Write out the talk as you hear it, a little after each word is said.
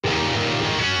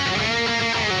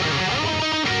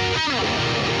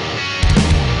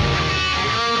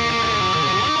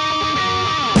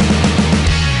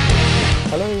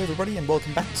everybody, and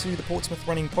welcome back to the Portsmouth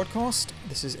Running Podcast.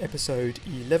 This is episode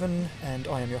 11, and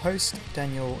I am your host,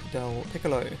 Daniel Del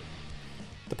Piccolo.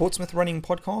 The Portsmouth Running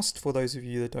Podcast, for those of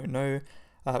you that don't know,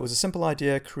 was a simple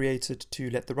idea created to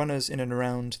let the runners in and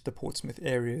around the Portsmouth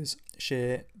areas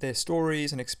share their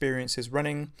stories and experiences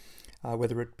running,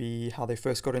 whether it be how they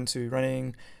first got into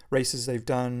running, races they've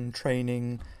done,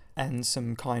 training, and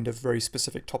some kind of very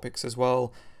specific topics as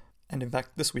well. And in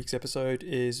fact, this week's episode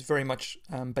is very much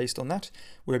based on that,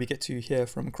 where we get to hear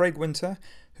from Craig Winter,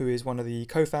 who is one of the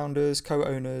co-founders,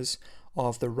 co-owners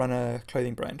of the Runner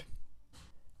clothing brand.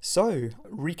 So,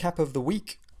 recap of the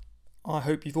week. I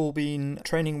hope you've all been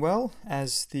training well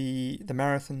as the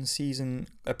marathon season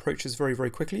approaches very, very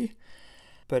quickly.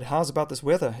 But how's about this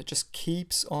weather? It just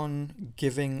keeps on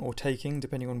giving or taking,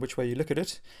 depending on which way you look at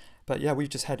it. But yeah, we've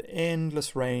just had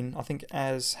endless rain, I think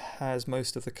as has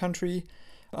most of the country.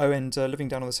 Oh, and living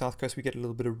down on the south coast, we get a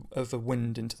little bit of a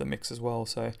wind into the mix as well.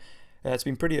 So it's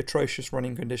been pretty atrocious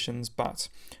running conditions, but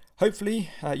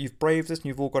hopefully you've braved it and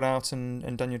you've all got out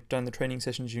and done the training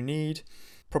sessions you need.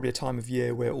 Probably a time of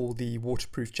year where all the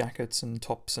waterproof jackets and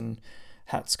tops and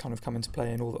hats kind of come into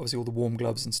play, and obviously all the warm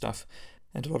gloves and stuff.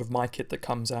 And a lot of my kit that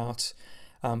comes out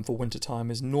for winter time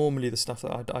is normally the stuff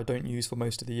that I don't use for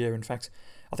most of the year. In fact,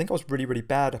 I think I was really, really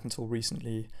bad up until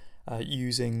recently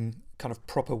using kind of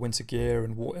proper winter gear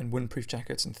and windproof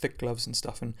jackets and thick gloves and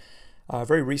stuff. And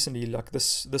very recently, like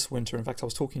this winter, in fact, I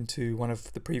was talking to one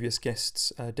of the previous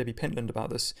guests, Debbie Pentland, about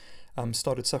this.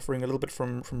 Started suffering a little bit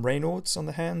from Raynaud's on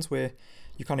the hands, where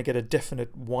you kind of get a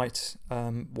definite white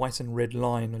and red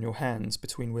line on your hands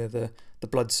between where the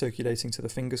blood's circulating to the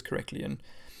fingers correctly. And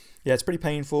yeah, it's pretty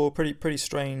painful, pretty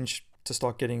strange to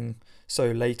start getting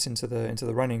so late into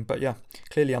the running. But yeah,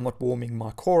 clearly I'm not warming my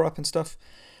core up and stuff.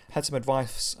 Had some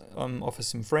advice offered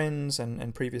some friends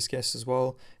and previous guests as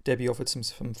well. Debbie offered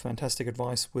some fantastic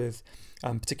advice with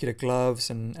particular gloves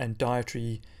and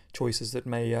dietary choices that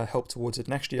may help towards it.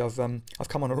 And actually, I've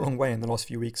come on a long way in the last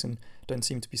few weeks and don't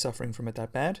seem to be suffering from it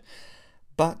that bad.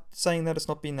 But saying that, it's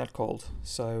not been that cold.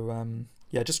 So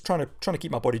yeah, just trying to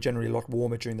keep my body generally a lot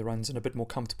warmer during the runs and a bit more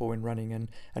comfortable when running, and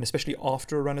especially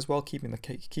after a run as well. Keeping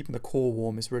the core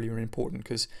warm is really, really important,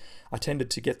 because I tended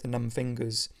to get the numb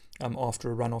fingers after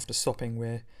a run, after stopping,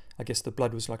 where I guess the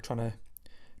blood was like trying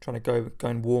to go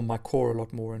and warm my core a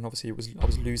lot more, and obviously I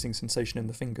was losing sensation in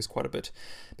the fingers quite a bit.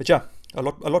 But yeah, a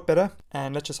lot better,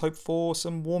 and let's just hope for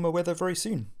some warmer weather very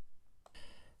soon.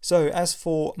 So as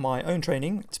for my own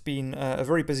training, it's been a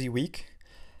very busy week.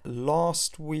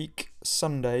 Last week,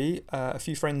 Sunday, a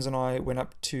few friends and I went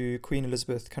up to Queen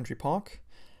Elizabeth Country Park,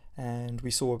 and we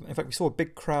saw a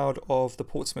big crowd of the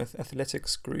Portsmouth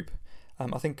Athletics group.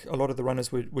 I think a lot of the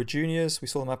runners were juniors. We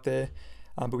saw them up there,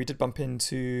 but we did bump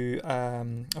into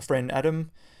a friend,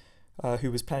 Adam,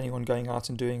 who was planning on going out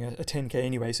and doing a 10k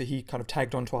anyway, so he kind of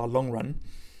tagged onto our long run.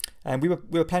 And we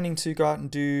were planning to go out and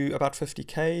do about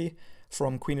 50k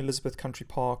from Queen Elizabeth Country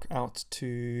Park out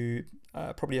to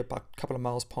probably about a couple of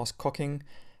miles past Cocking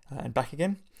and back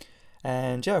again.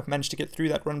 And yeah, managed to get through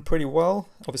that run pretty well.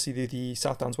 Obviously the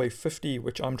South Downs Way 50,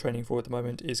 which I'm training for at the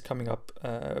moment, is coming up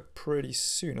pretty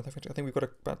soon. I think we've got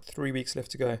about 3 weeks left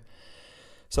to go.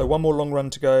 So one more long run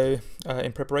to go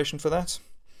in preparation for that.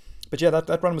 But yeah,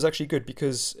 that run was actually good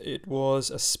because it was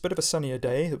a bit of a sunnier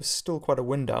day. There was still quite a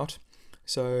wind out.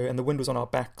 And the wind was on our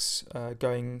backs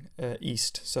going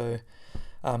east. So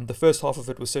the first half of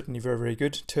it was certainly very, very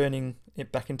good. Turning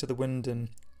it back into the wind and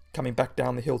coming back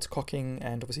down the hill to Cocking,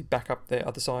 and obviously back up the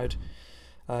other side,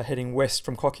 heading west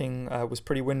from Cocking, was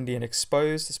pretty windy and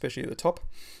exposed, especially at the top.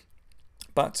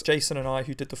 But Jason and I,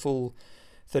 who did the full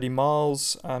 30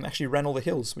 miles, actually ran all the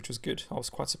hills, which was good. I was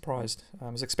quite surprised. I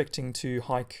was expecting to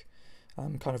hike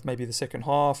kind of maybe the second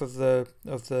half of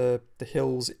the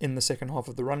hills in the second half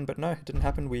of the run, but no, it didn't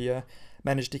happen. We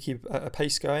managed to keep a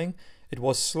pace going. It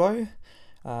was slow,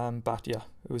 but yeah,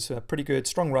 it was a pretty good,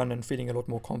 strong run, and feeling a lot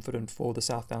more confident for the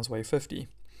South Downs Way 50.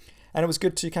 And it was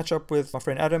good to catch up with my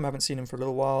friend Adam. I haven't seen him for a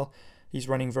little while. He's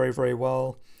running very, very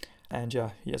well. And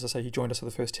yeah, as I say, he joined us for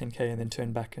the first 10k and then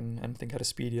turned back and I think had a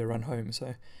speedier run home.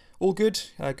 So all good,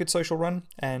 good social run.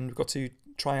 And we got to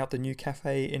try out the new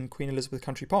cafe in Queen Elizabeth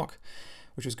Country Park,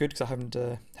 which was good because I haven't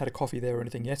had a coffee there or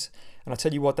anything yet. And I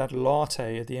tell you what, that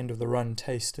latte at the end of the run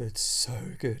tasted so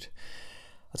good.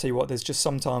 I tell you what, there's just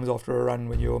sometimes after a run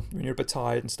when you're a bit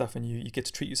tired and stuff, and you get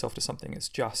to treat yourself to something, it's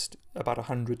just about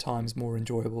 100 times more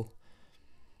enjoyable.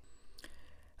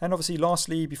 And obviously,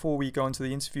 lastly, before we go into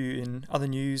the interview, in other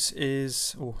news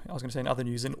is, or I was going to say in other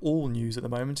news, in all news at the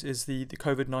moment, is the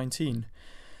COVID-19.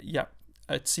 Yeah,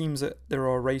 it seems that there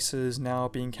are races now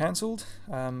being cancelled,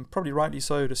 probably rightly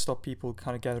so, to stop people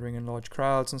kind of gathering in large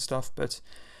crowds and stuff, but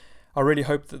I really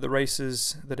hope that the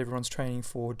races that everyone's training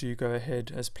for do go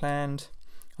ahead as planned.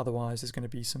 Otherwise, there's going to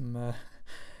be some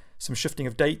shifting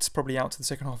of dates, probably out to the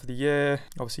second half of the year.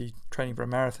 Obviously, training for a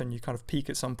marathon, you kind of peak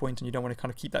at some point and you don't want to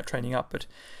kind of keep that training up. But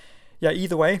yeah,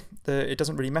 either way, it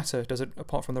doesn't really matter, does it?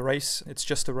 Apart from the race, it's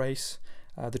just a race.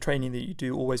 The training that you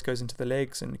do always goes into the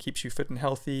legs and keeps you fit and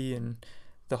healthy, and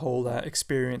the whole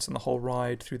experience and the whole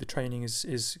ride through the training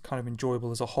is kind of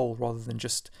enjoyable as a whole rather than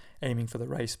just aiming for the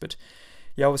race. But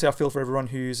yeah, obviously I feel for everyone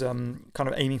who's kind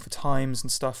of aiming for times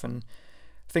and stuff, and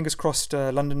fingers crossed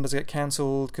London doesn't get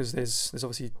cancelled, because there's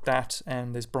obviously that,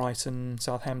 and there's Brighton,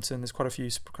 Southampton, there's quite a few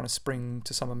kind of spring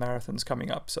to summer marathons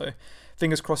coming up. So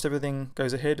fingers crossed everything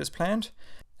goes ahead as planned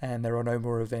and there are no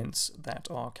more events that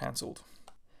are cancelled.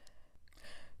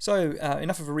 So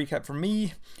enough of a recap from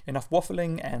me, enough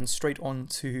waffling, and straight on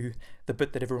to the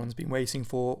bit that everyone's been waiting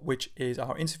for, which is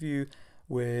our interview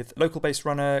with local-based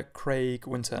runner Craig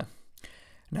Winter.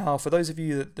 Now, for those of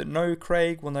you that know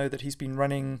Craig will know that he's been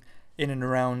running in and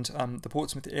around the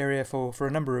Portsmouth area for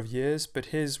a number of years, but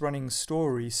his running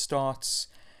story starts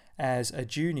as a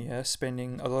junior,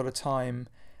 spending a lot of time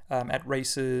at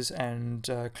races and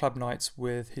club nights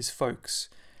with his folks,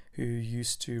 who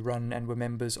used to run and were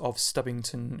members of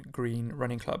Stubbington Green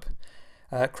Running Club.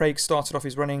 Craig started off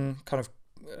his running kind of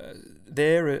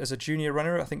there as a junior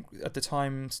runner. I think at the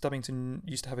time Stubbington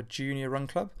used to have a junior run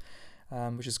club,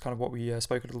 which is kind of what we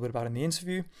spoke a little bit about in the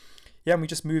interview. Yeah, and we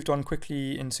just moved on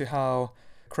quickly into how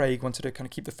Craig wanted to kind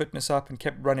of keep the fitness up and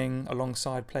kept running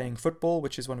alongside playing football,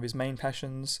 which is one of his main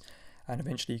passions, and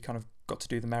eventually kind of got to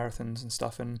do the marathons and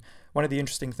stuff. And one of the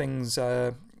interesting things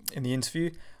in the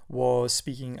interview was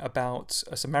speaking about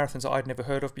some marathons that I'd never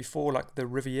heard of before, like the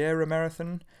Riviera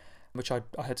Marathon, which I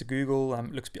had to Google.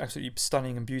 It looks absolutely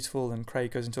stunning and beautiful, and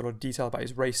Craig goes into a lot of detail about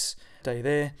his race day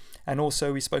there. And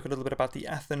also we spoke a little bit about the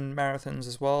Athens Marathons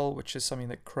as well, which is something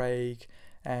that Craig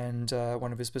and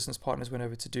one of his business partners went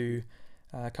over to do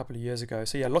a couple of years ago.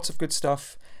 So yeah, lots of good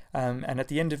stuff. And at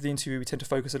the end of the interview, we tend to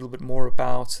focus a little bit more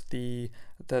about the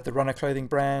runner clothing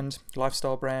brand,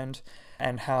 lifestyle brand,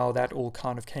 and how that all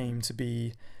kind of came to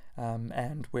be,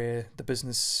 and where the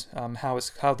business, how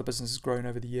the business has grown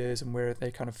over the years, and where they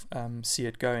kind of see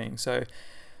it going. So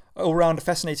all around a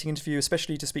fascinating interview,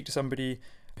 especially to speak to somebody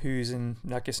who's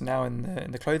I guess now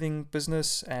in the clothing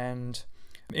business, and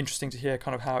interesting to hear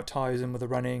kind of how it ties in with the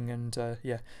running, and a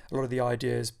lot of the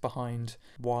ideas behind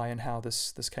why and how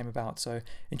this came about. So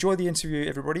enjoy the interview,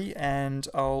 everybody, and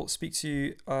I'll speak to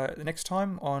you the next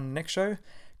time on next show.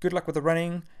 Good luck with the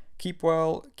running. Keep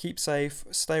well, keep safe,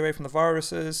 stay away from the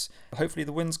viruses. Hopefully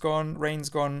the wind's gone, rain's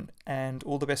gone, and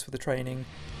all the best for the training.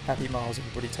 Happy miles,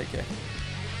 everybody. Take care.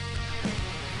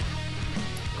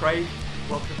 Craig,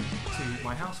 welcome to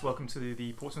my house. Welcome to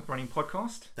the Portsmouth Running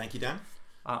Podcast. Thank you, Dan.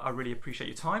 I really appreciate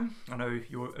your time. I know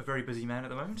you're a very busy man at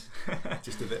the moment.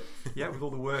 Just a bit. Yeah, with all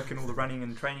the work and all the running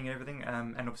and training and everything,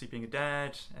 and obviously being a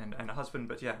dad and a husband.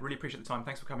 But yeah, really appreciate the time.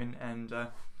 Thanks for coming, and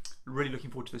really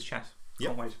looking forward to this chat.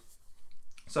 Can't wait.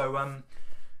 So,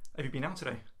 have you been out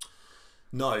today?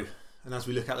 No. And as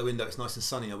we look out the window, it's nice and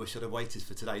sunny. I wish I'd have waited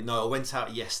for today. No, I went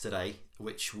out yesterday,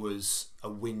 which was a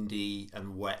windy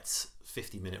and wet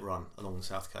 50-minute run along the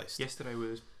south coast. Yesterday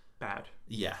was bad.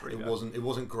 Yeah, it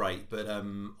wasn't great, but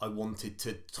I wanted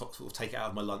to sort of take it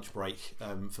out of my lunch break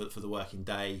for the working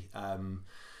day.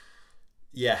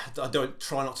 I don't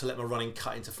try not to let my running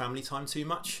cut into family time too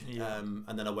much.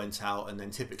 And then I went out, and then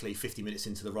typically 50 minutes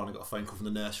into the run, I got a phone call from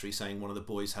the nursery saying one of the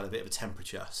boys had a bit of a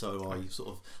temperature. So I sort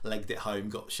of legged it home,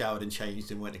 got showered and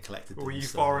changed, and went and collected them. Were you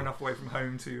far enough away from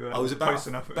home to I was close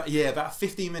enough? about a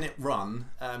 15-minute run,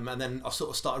 and then I sort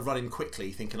of started running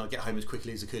quickly, thinking I'd get home as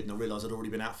quickly as I could, and I realised I'd already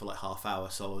been out for like half hour,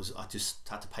 so I just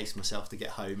had to pace myself to get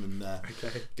home and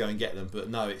go and get them. But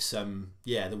no, it's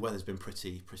the weather's been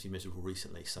pretty miserable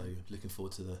recently, so looking forward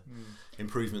to the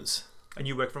improvements. And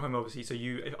you work from home, obviously, so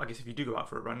I guess if you do go out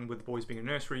for a run, with the boys being in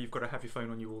nursery, you've got to have your phone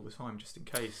on you all the time just in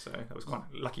case. So that was quite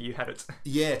lucky you had it.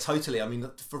 Yeah, totally. I mean,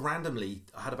 for randomly,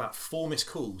 I had about 4 missed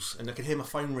calls, and I could hear my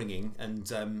phone ringing, and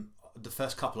the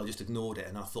first couple I just ignored it,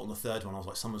 and I thought on the third one I was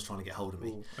like, someone's trying to get hold of me.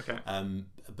 Ooh, okay.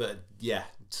 But yeah,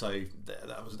 so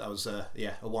that was a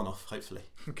one-off, hopefully.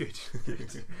 Good.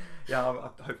 Yeah,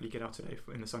 I'll hopefully get out today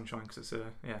in the sunshine, because it's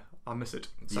I miss it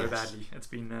so badly. It's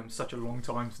been such a long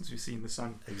time since we've seen the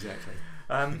sun. Exactly.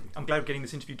 I'm glad we're getting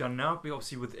this interview done now. But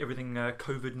obviously with everything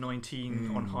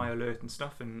COVID-19 on high alert and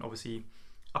stuff, and obviously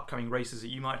upcoming races that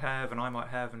you might have and I might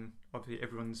have, and obviously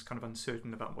everyone's kind of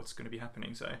uncertain about what's going to be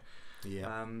happening. So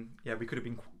we could have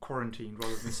been quarantined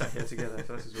rather than sat here together.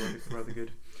 So this is rather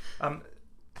good.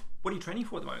 What are you training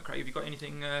for at the moment, Craig? Have you got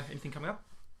anything coming up?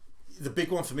 The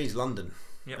big one for me is London.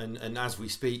 Yep. And as we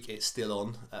speak, it's still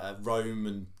on. Rome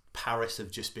and Paris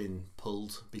have just been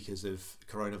pulled because of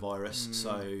coronavirus,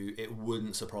 so it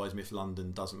wouldn't surprise me if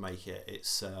London doesn't make it.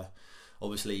 It's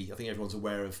obviously, I think everyone's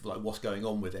aware of like what's going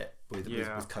on with it with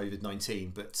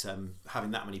COVID-19, but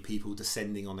having that many people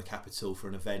descending on the capital for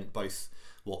an event, both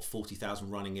 40,000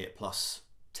 running it plus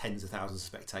tens of thousands of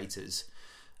spectators.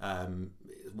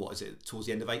 What is it, towards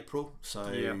the end of April? So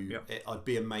I'd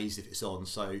be amazed if it's on.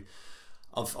 So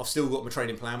I've still got my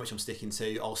training plan, which I'm sticking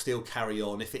to. I'll still carry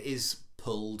on. If it is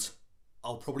pulled,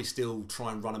 I'll probably still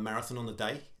try and run a marathon on the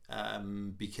day,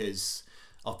 because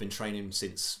I've been training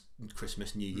since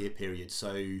Christmas, New Year period.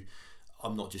 So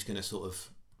I'm not just going to sort of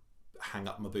hang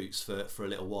up my boots for a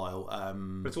little while.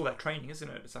 But it's all that training, isn't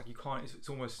it? It's like you can't. It's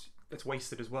almost. It's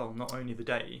wasted as well. Not only the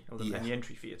day and the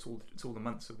entry fee. It's all the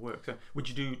months of work. So would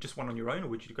you do just one on your own, or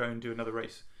would you go and do another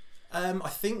race? I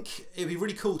think it'd be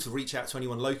really cool to reach out to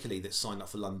anyone locally that's signed up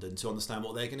for London to understand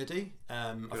what they're going to do.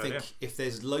 I think if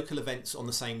there's local events on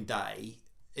the same day,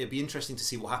 it'd be interesting to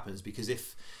see what happens, because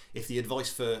if the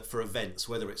advice for events,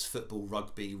 whether it's football,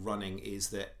 rugby, running,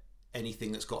 is that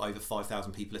anything that's got over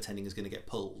 5,000 people attending is going to get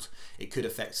pulled, it could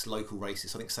affect local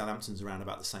races. I think Southampton's around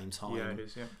about the same time. Yeah, it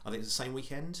is, yeah. I think it's the same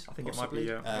weekend. I think possibly.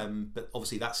 It might be, yeah. But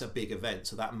obviously that's a big event,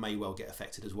 so that may well get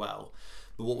affected as well.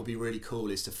 But what would be really cool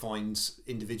is to find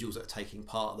individuals that are taking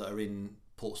part that are in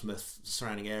Portsmouth,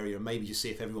 surrounding area, and maybe just see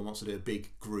if everyone wants to do a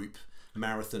big group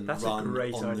marathon run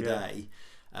on the day.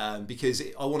 Because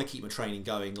I want to keep my training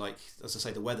going. Like, as I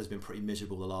say, the weather's been pretty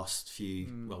miserable the last few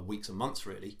weeks and months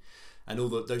really. And all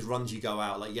those runs you go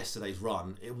out, like yesterday's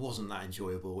run, it wasn't that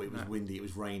enjoyable. It was windy, it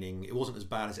was raining. It wasn't as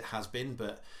bad as it has been,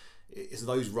 but it's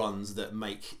those runs that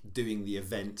make doing the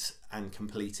event and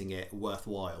completing it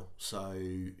worthwhile. So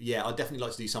yeah, I'd definitely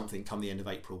like to do something come the end of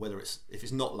April, if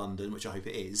it's not London, which I hope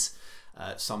it is,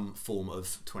 some form of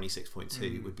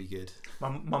 26.2 would be good. My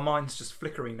mind's just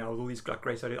flickering now with all these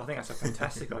great ideas. I think that's a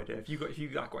fantastic idea. If you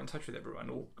got in touch with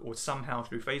everyone, or somehow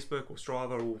through Facebook or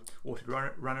Strava or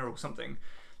through Runner or something,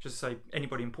 just say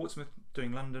anybody in Portsmouth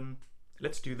doing London,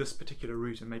 let's do this particular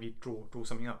route and maybe draw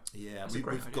something up. Yeah, we've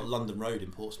got London Road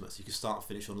in Portsmouth. You can start and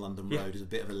finish on London Road as a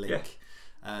bit of a link.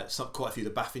 Yeah. Quite a few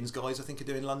of the Baffins guys I think are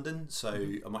doing London, so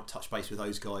I might touch base with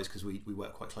those guys because we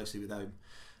work quite closely with them.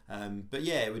 But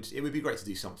yeah, it would be great to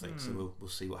do something. So we'll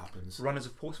see what happens. Runners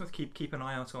of Portsmouth, keep an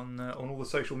eye out on all the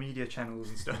social media channels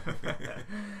and stuff.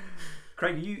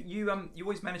 Craig, you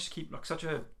always manage to keep like such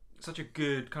a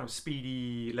good kind of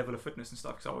speedy level of fitness and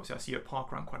stuff, because obviously I see you at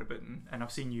parkrun quite a bit, and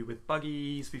I've seen you with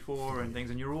buggies before and things,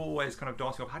 and you're always kind of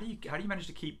darting off. How do you manage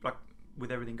to keep, like,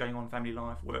 with everything going on, family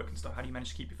life, work and stuff, how do you manage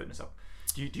to keep your fitness up?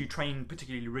 Do you train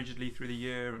particularly rigidly through the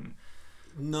year? And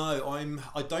no,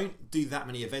 I don't do that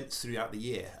many events throughout the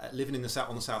year. Living on the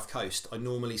south coast, I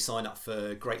normally sign up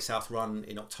for Great South Run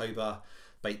in October,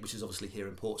 which is obviously here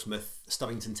in Portsmouth.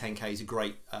 Stubbington 10K is a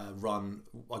great run.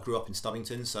 I grew up in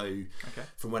Stubbington, so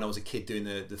from when I was a kid doing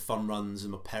the fun runs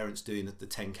and my parents doing the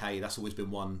 10K, that's always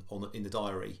been one in the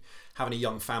diary. Having a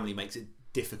young family makes it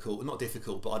difficult, not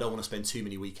difficult, but I don't want to spend too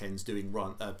many weekends doing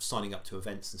signing up to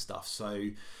events and stuff. So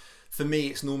for me,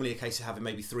 it's normally a case of having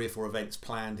maybe 3 or 4 events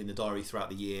planned in the diary throughout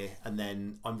the year, and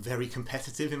then I'm very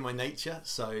competitive in my nature,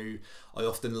 so I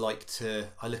often look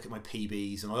at my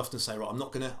PBs, and I often say, right, I'm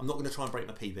not gonna try and break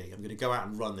my PB. I'm gonna go out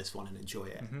and run this one and enjoy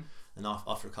it. And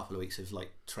after a couple of weeks of like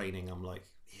training, I'm like,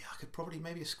 yeah, I could probably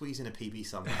maybe squeeze in a PB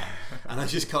somewhere, and I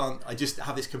just can't. I just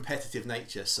have this competitive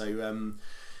nature, so.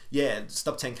 Yeah,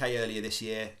 Stub 10K earlier this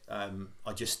year.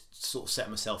 I just sort of set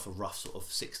myself a rough sort of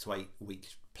 6 to 8 week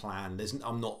plan.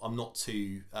 I'm not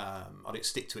too. I don't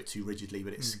stick to it too rigidly,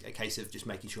 but it's a case of just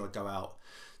making sure I go out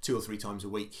 2 or 3 times a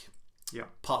week. Yeah,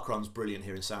 Parkrun's brilliant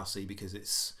here in Southsea because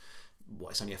it's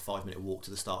only a 5-minute walk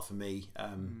to the start for me.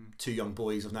 2 young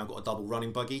boys. I've now got a double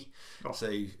running buggy,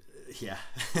 so. Yeah,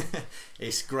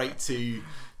 it's great to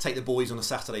take the boys on a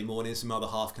Saturday morning, so my other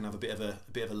half can have a bit of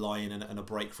a lie-in and a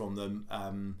break from them,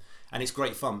 and it's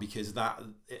great fun because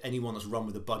anyone that's run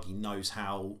with a buggy knows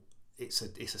how it's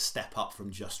a step up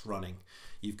from just running.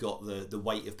 You've got the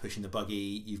weight of pushing the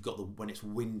buggy. You've got when it's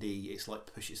windy, it's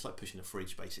like pushing a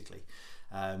fridge basically.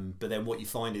 But then what you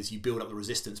find is you build up the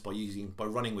resistance by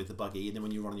running with the buggy, and then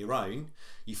when you run on your own,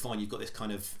 you find you've got this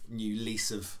kind of new lease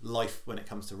of life when it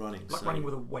comes to running. Like running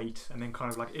with a weight, and then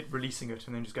kind of like releasing it,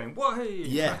 and then just going, whoa!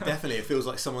 Yeah, definitely. It feels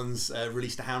like someone's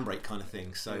released a handbrake kind of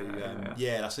thing. So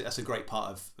that's a great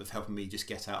part of helping me just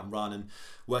get out and run. And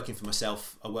working for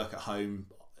myself, I work at home.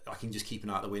 I can just keep an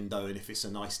eye out the window, and if it's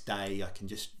a nice day, I can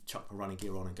just chuck my running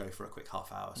gear on and go for a quick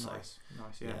half hour. So nice,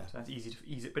 yeah. So that's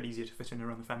easier to fit in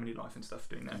around the family life and stuff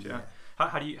doing that. Yeah.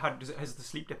 Has the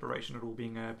sleep deprivation at all,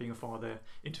 being a father,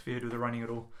 interfered with the running at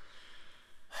all?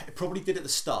 It probably did at the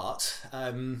start.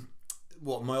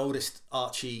 My oldest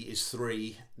Archie is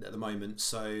 3 at the moment,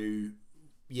 so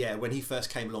yeah, when he first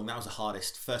came along, that was the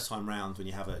hardest. First time round when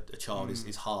you have a child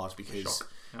is hard because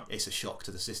it's a shock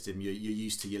to the system. You're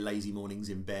used to your lazy mornings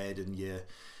in bed, and you're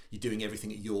doing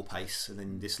everything at your pace, and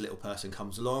then this little person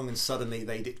comes along and suddenly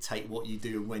they dictate what you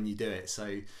do and when you do it.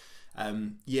 So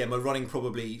my running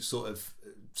probably sort of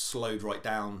slowed right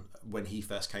down when he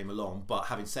first came along. But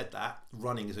having said that,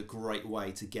 running is a great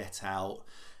way to get out.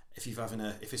 If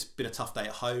it's been a tough day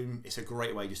at home, it's a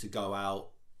great way just to go out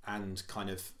and kind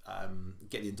of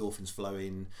get the endorphins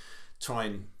flowing, try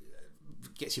and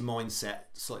get your mindset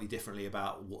slightly differently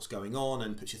about what's going on,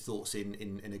 and put your thoughts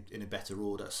in a better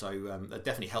order. So that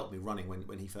definitely helped me running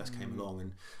when he first came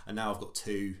along, and now I've got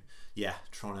 2. Yeah,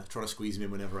 trying to squeeze him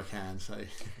in whenever I can. So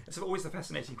it's always the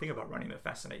fascinating thing about running that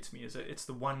fascinates me, is that it's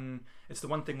the one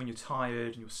thing when you're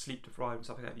tired and you're sleep deprived and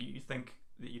stuff like that, you think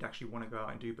that you'd actually want to go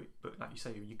out and do, but like you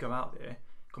say, you go out there,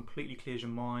 completely clears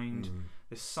your mind.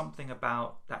 There's something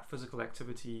about that physical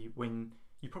activity when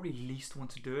you probably least want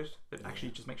to do it that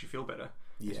actually just makes you feel better.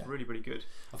 It's really, really good.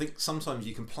 I think sometimes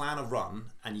you can plan a run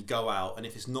and you go out, and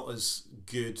if it's not as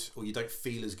good or you don't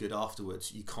feel as good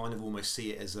afterwards, you kind of almost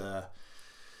see it as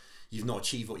you've not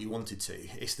achieved what you wanted to.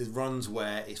 It's the runs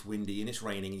where it's windy and it's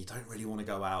raining and you don't really want to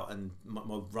go out, and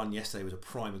my run yesterday was a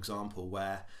prime example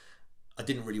where I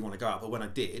didn't really want to go out, but when I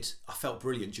did, I felt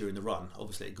brilliant during the run.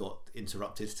 Obviously it got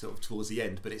interrupted sort of towards the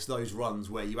end, but it's those runs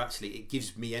where it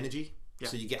gives me energy.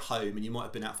 So you get home and you might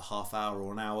have been out for half hour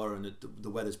or an hour and the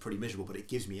weather's pretty miserable, but it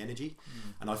gives me energy.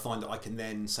 And I find that I can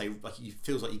then say, like, it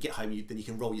feels like you get home, then you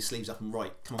can roll your sleeves up and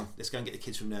right, come on, let's go and get the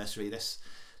kids from nursery. Let's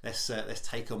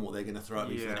take on what they're going to throw at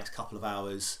me for the next couple of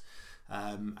hours.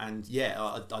 I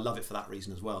love it for that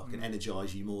reason as well. It can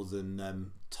energise you more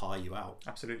than tire you out.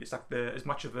 Absolutely, it's like as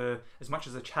much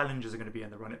as the challenges are going to be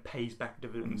in the run, it pays back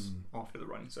dividends after the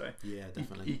run. So yeah,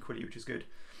 definitely equally, which is good.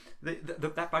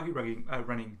 That buggy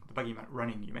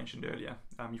running you mentioned earlier,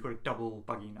 you've got a double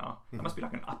buggy now. That must be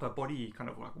like an upper body kind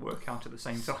of like workout at the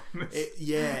same time.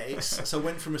 So I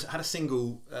went from had a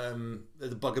single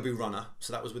the Bugaboo Runner,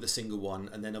 so that was with a single one,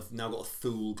 and then I've now got a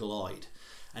full glide,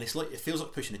 and it feels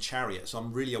like pushing a chariot. So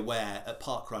I'm really aware at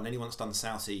Parkrun, anyone that's done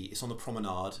Southie, it's on the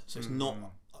promenade, so it's not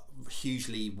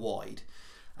hugely wide.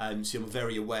 So I'm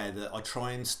very aware that I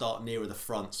try and start nearer the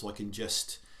front so I can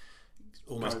just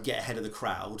almost get ahead of the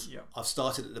crowd. I've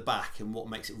started at the back, and what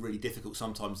makes it really difficult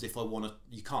sometimes, if I want to,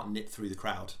 you can't nip through the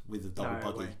crowd with a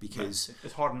double buggy because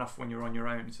it's hard enough when you're on your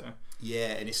own. So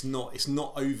and it's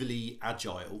not overly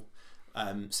agile.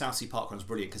 Southsea Parkrun's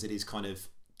brilliant because it is kind of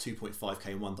 2.5k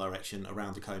in one direction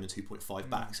around the cone and 2.5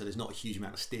 back, so there's not a huge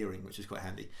amount of steering, which is quite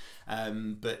handy.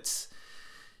 But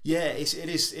yeah,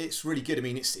 it's really good. I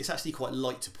mean, it's actually quite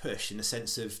light to push in the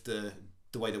sense of the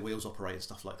way the wheels operate and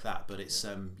stuff like that, but it's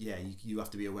you have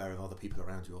to be aware of other people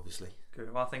around you, obviously.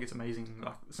 Good. Well, I think it's amazing,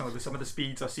 like some of the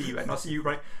speeds I see you at, and I see you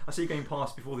going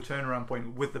past before the turnaround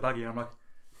point with the buggy, and I'm like,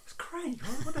 it's Craig,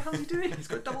 what the hell is he doing? He's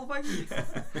got a double buggy.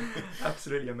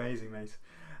 Absolutely amazing, mate.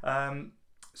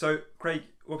 So Craig,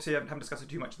 obviously I haven't discussed it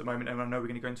too much at the moment, and I know we're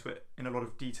going to go into it in a lot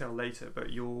of detail later,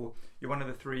 but you're one of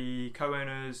the 3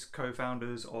 co-owners,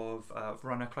 co-founders of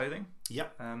Runner Clothing.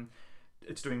 Yep.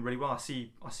 It's doing really well. I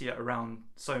see it around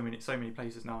so many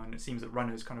places now, and it seems that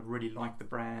runners kind of really like the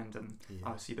brand, and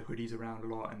I see the hoodies around a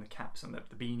lot, and the caps and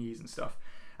the beanies and stuff.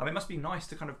 It must be nice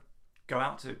to kind of go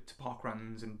out to park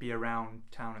runs and be around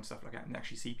town and stuff like that, and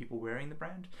actually see people wearing the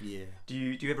brand. Yeah. Do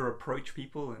you ever approach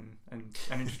people and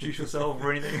introduce yourself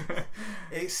or anything?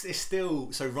 It's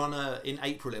still so. Runner in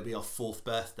April, it'll be our 4th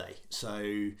birthday.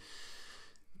 So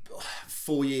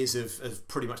 4 years of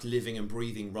pretty much living and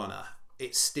breathing Runner.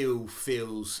 It's still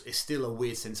a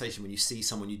weird sensation when you see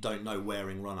someone you don't know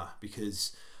wearing Runner,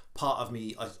 because part of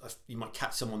me, you might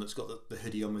catch someone that's got the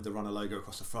hoodie on with the Runner logo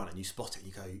across the front, and you spot it and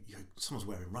you go, someone's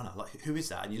wearing Runner, like, who is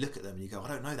that? And you look at them and you go, I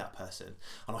don't know that person,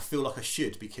 and I feel like I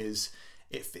should, because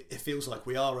it feels like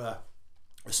we are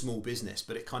a small business,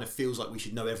 but it kind of feels like we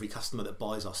should know every customer that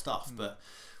buys our stuff. But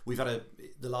we've had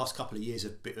the last couple of years, a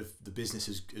bit of the business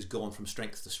has gone from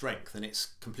strength to strength, and it's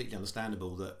completely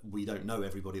understandable that we don't know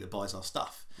everybody that buys our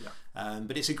stuff.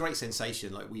 But it's a great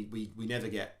sensation. Like we never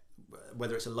get,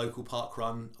 whether it's a local park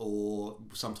run, or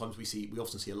sometimes we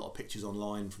often see a lot of pictures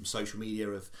online from social media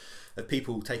of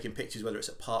people taking pictures, whether it's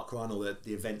at park run or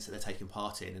the events that they're taking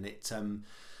part in, and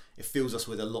it fills us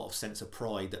with a lot of sense of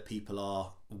pride that people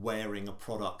are wearing a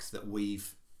product that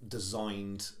we've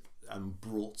designed and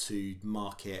brought to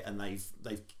market, and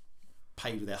they've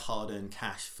paid with their hard-earned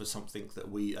cash for something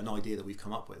an idea that we've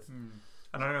come up with.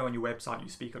 And I know on your website you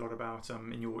speak a lot about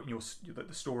in your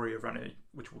the story of Runner,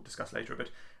 which we'll discuss later, but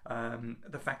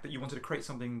the fact that you wanted to create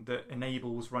something that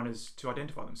enables runners to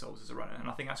identify themselves as a runner. And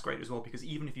I think that's great as well, because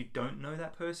even if you don't know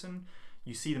that person,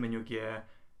 you see them in your gear,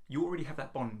 you already have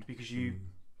that bond because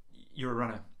you're a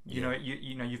runner. You know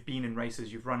you've been in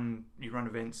races, you run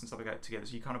events and stuff like that together,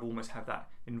 so you kind of almost have that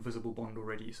invisible bond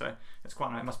already. So it's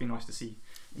quite nice. It must be nice to see.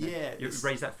 You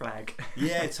raise that flag.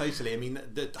 Yeah, totally. I mean,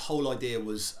 the whole idea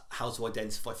was how to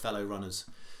identify fellow runners.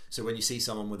 So when you see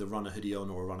someone with a runner hoodie on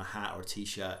or a runner hat or a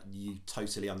t-shirt, you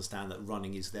totally understand that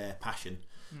running is their passion.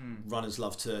 Runners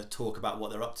love to talk about what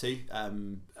they're up to,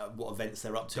 what events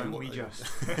they're up to. Don't we just?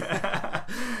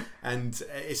 And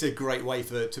it's a great way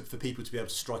for people to be able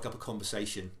to strike up a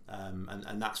conversation,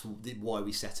 and that's why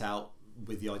we set out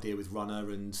with the idea with Runner,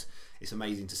 and it's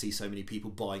amazing to see so many people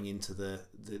buying into the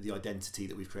identity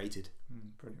that we've created.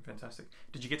 Brilliant, fantastic.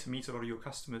 Did you get to meet a lot of your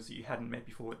customers that you hadn't met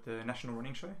before at the National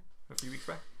Running Show a few weeks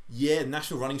back? Yeah, the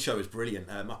National Running Show is brilliant.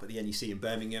 Up at the NEC in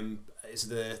Birmingham. It's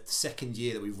the second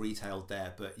year that we've retailed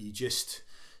there, but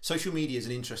social media is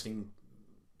an interesting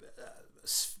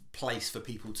place for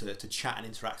people to chat and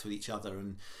interact with each other,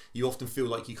 and you often feel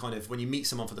like you kind of, when you meet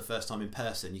someone for the first time in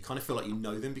person, you kind of feel like you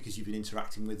know them because you've been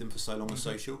interacting with them for so long on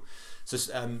social. So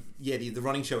the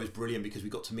running show is brilliant because we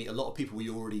got to meet a lot of people we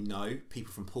already know,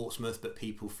 people from Portsmouth, but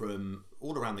people from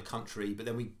all around the country, but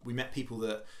then we met people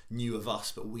that knew of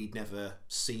us but we'd never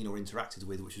seen or interacted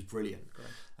with, which was brilliant.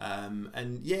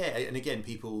 And again,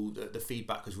 the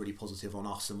feedback was really positive on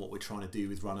us and what we're trying to do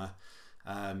with Runner.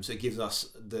 So it gives us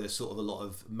the sort of a lot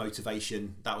of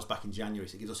motivation. That was back in January,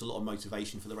 so it gives us a lot of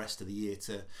motivation for the rest of the year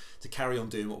to carry on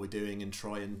doing what we're doing and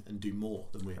try and do more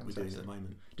than we're doing at the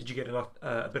moment. Did you get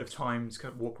a bit of time to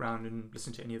kind of walk around and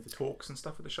listen to any of the talks and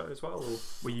stuff at the show as well, or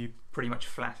were you pretty much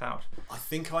flat out? I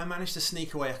think I managed to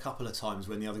sneak away a couple of times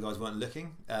when the other guys weren't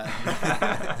looking.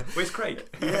 Where's Craig?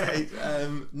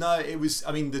 No, it was.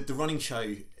 I mean, the running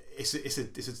show.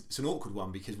 It's an awkward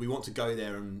one because we want to go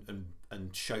there and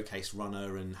showcase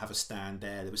Runner and have a stand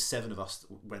there. There was 7 of us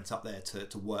that went up there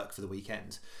to work for the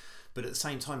weekend, but at the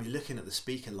same time you're looking at the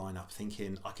speaker lineup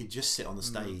thinking I could just sit on the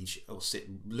stage or sit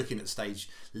looking at the stage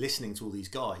listening to all these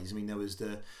guys. I mean, there was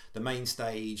the main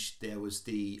stage, there was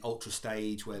the ultra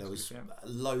stage where there was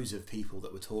loads of people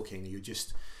that were talking.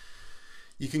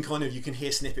 You can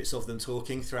hear snippets of them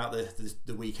talking throughout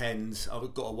the weekend. I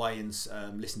got away and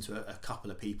listened to a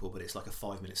couple of people, but it's like a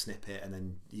 5-minute snippet, and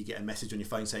then you get a message on your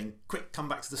phone saying, "Quick, come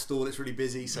back to the stall. It's really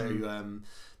busy." So,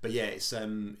 but yeah, it's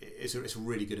a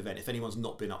really good event. If anyone's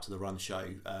not been up to the Run Show,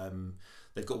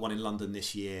 they've got one in London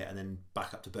this year, and then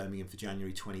back up to Birmingham for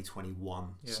January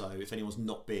 2021. Yeah. So if anyone's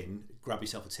not been, grab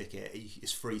yourself a ticket.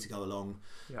 It's free to go along.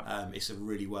 Yeah. It's a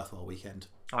really worthwhile weekend.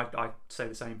 I'd say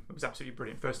the same. It was absolutely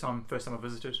brilliant. First time I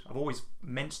visited. I've always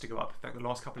meant to go up. In fact, the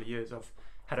last couple of years I've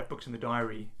had it booked in the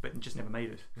diary, but just never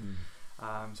made it.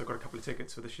 So I got a couple of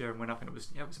tickets for this year and went up, and it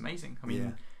was amazing. I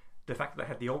mean, the fact that they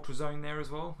had the Ultra Zone there as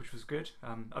well, which was good.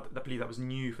 I believe that was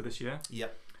new for this year.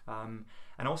 Yep. And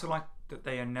I also like that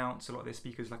they announce a lot of their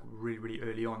speakers like really, really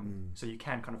early on, so you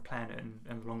can kind of plan it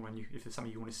in the long run. If there's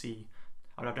something you want to see,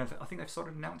 I think they've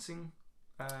started announcing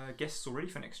guests already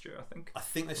for next year. I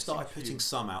think they've started putting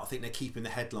some out. I think they're keeping the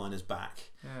headliners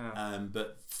back.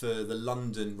 But for the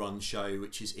London Run Show,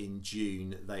 which is in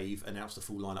June, they've announced the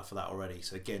full lineup for that already.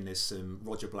 So again, there's some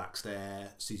Roger Black's there,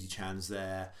 Susie Chan's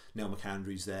there, Neil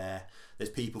McAndrew's there. There's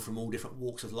people from all different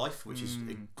walks of life, which is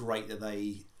great that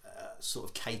they sort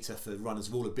of cater for runners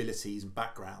of all abilities and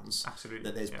backgrounds. Absolutely.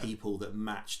 That there's people that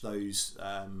match those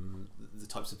the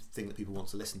types of thing that people want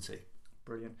to listen to.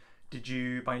 Brilliant. Did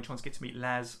you by any chance get to meet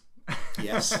Laz?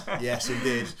 Yes,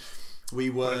 indeed. We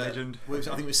were. What a legend. I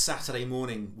think it was Saturday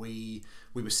morning. We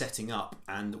were setting up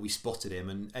and we spotted him.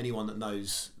 And anyone that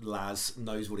knows Laz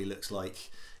knows what he looks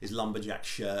like. His lumberjack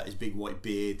shirt, his big white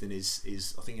beard, and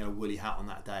his I think he had a woolly hat on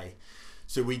that day.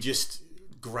 So we just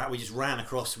ran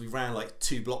across. We ran like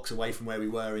 2 blocks away from where we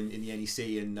were in the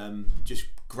NEC, and just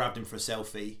grabbed him for a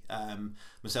selfie.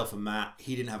 Myself and Matt.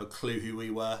 He didn't have a clue who we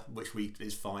were, which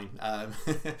is fine.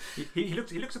 He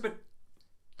looks a bit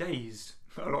dazed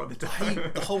a lot of the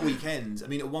time. The whole weekend. I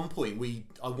mean, at one point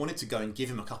I wanted to go and give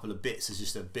him a couple of bits as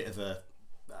just a bit of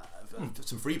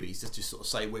some freebies, just sort of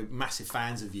say we're massive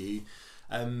fans of you.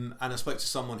 And I spoke to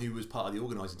someone who was part of the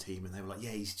organising team, and they were like,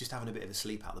 "Yeah, he's just having a bit of a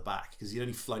sleep out the back because he'd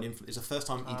only flown in. It's the first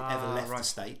time he'd ever left the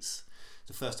States. It's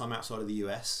the first time outside of the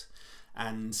US,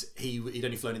 and he'd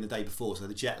only flown in the day before, so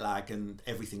the jet lag and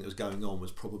everything that was going on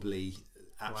was probably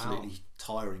absolutely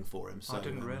tiring for him. So I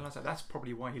didn't realise that. That's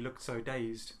probably why he looked so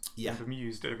dazed yeah. and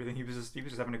bemused at everything. He was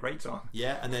just having a great time.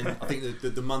 Yeah, and then I think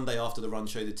the Monday after the run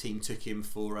show, the team took him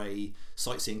for a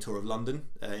sightseeing tour of London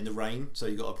in the rain, so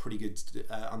he got a pretty good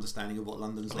understanding of what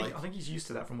London's like. I think he's used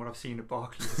to that from what I've seen at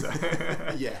Barclays.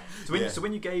 Yeah. So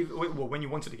when you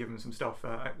wanted to give him some stuff,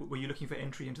 were you looking for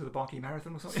entry into the Barclay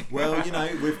Marathon or something? Well,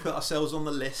 we've put ourselves on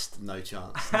the list. No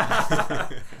chance.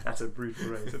 That's a brutal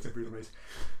race.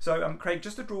 So, Craig,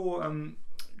 just to draw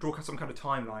some kind of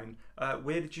timeline,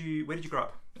 where did you grow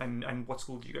up, and what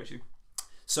school did you go to?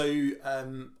 So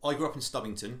I grew up in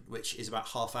Stubbington, which is about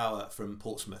half hour from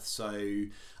Portsmouth. So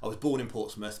I was born in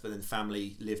Portsmouth, but then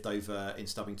family lived over in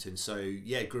Stubbington. So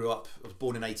yeah, grew up. I was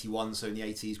born in 81, so in the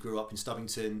 80s, grew up in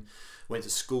Stubbington. Went to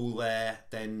school there.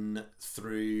 Then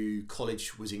through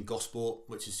college was in Gosport,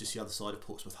 which is just the other side of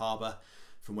Portsmouth Harbour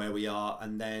from where we are.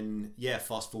 And then yeah,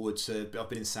 fast forward to I've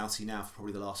been in Southsea now for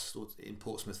probably in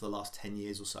Portsmouth for the last 10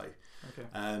 years or so. Okay.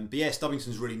 But yeah,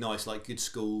 Stubbington's really nice, like good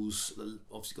schools.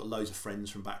 Obviously got loads of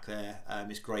friends from back there.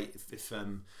 It's great if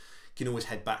you can always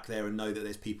head back there and know that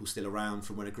there's people still around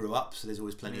from when I grew up, so there's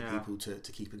always plenty of people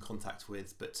to keep in contact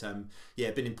with. But yeah,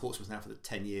 been in Portsmouth now for the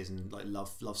 10 years and like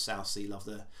love Southsea, love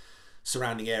the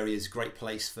surrounding areas. Great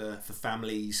place for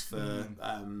families, for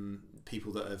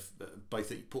people that have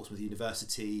both at Portsmouth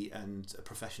University and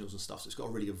professionals and stuff. So it's got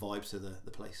a really good vibe to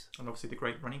the place. And obviously the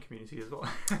great running community as well.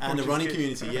 And the running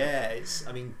community, yeah.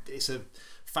 It's a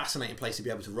fascinating place to be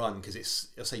able to run because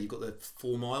I'll say you've got the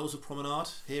 4 miles of promenade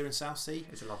here in Southsea.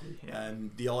 It's lovely. Yeah.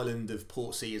 The island of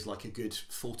Portsea is like a good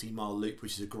 14-mile loop,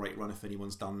 which is a great run if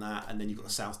anyone's done that. And then you've got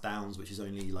the South Downs, which is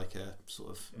only like a sort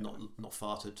of not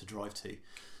far to drive to.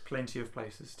 Plenty of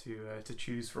places to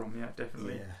choose from. Yeah,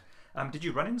 definitely. Yeah. Did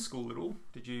you run in school at all?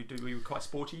 Were you quite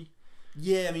sporty?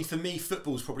 Yeah, I mean, for me,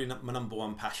 football's probably my number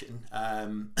one passion.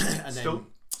 And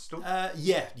Still?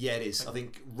 Yeah, it is. Okay. I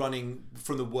think running,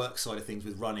 from the work side of things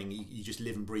with running, you just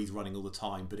live and breathe running all the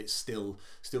time, but it's still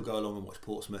go along and watch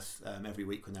Portsmouth every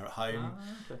week when they're at home.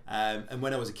 Okay. And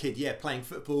when I was a kid, playing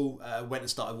football, went and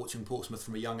started watching Portsmouth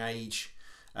from a young age.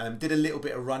 Did a little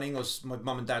bit of running. My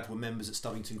mum and dad were members at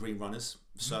Stubbington Green Runners.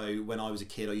 So when I was a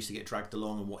kid, I used to get dragged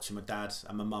along and watching my dad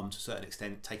and my mum to a certain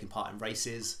extent taking part in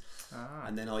races.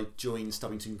 And then I joined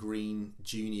Stubbington Green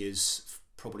Juniors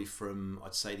probably from,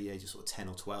 I'd say, the age of sort of 10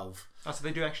 or 12. Oh, so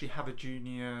they do actually have a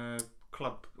junior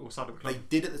club or side of a club? They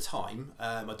did at the time.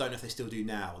 I don't know if they still do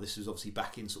now. This was obviously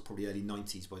back in sort of probably early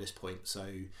 90s by this point. So,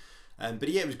 but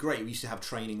yeah, it was great. We used to have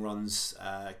training runs,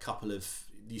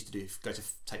 used to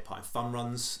take part in fun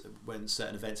runs when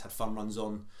certain events had fun runs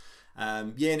on.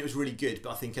 And it was really good.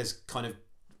 But I think as kind of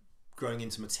growing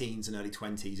into my teens and early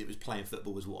 20s, it was playing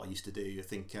football was what I used to do. I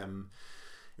think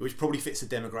which probably fits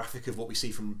the demographic of what we see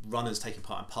from runners taking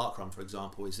part in parkrun, for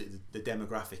example, is that the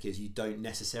demographic is you don't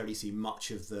necessarily see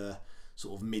much of the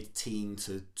sort of mid-teen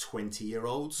to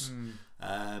 20-year-olds.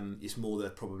 It's more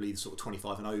probably the sort of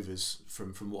 25 and overs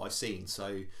from what I've seen.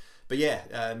 So, but yeah,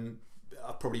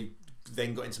 I probably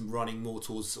then got into running more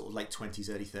towards sort of late 20s,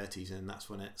 early 30s, and that's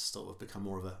when it's sort of become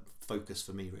more of a focus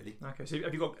for me, really. Okay, so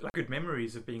have you got like good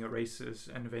memories of being at races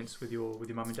and events with your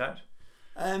mum and dad?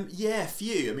 Yeah, a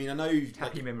few. I mean, I know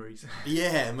happy memories.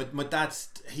 Yeah, my dad,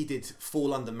 he did 4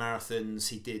 London marathons.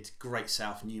 He did Great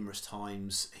South numerous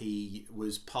times. He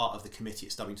was part of the committee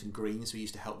at Stubbington Green, so he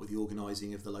used to help with the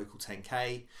organising of the local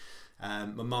 10k. My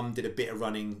mum did a bit of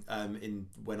running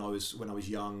when I was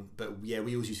young, but yeah,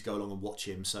 we always used to go along and watch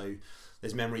him. So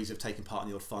there's memories of taking part in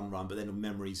the odd fun run, but then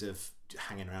memories of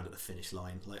hanging around at the finish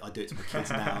line. Like I do it to my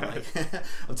kids now. Like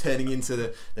I'm turning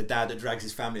into the dad that drags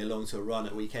his family along to a run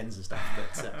at weekends and stuff.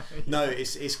 But no,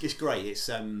 it's great. It's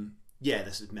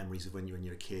there's memories of when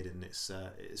you're a kid, and it's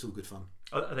all good fun.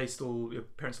 Are they still, your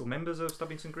parents still members of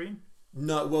Stubbington Green?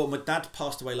 No, well, my dad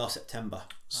passed away last September.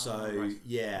 So right.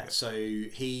 yeah, so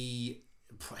he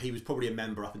was probably a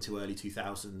member up until early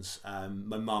 2000s.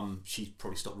 My mum, she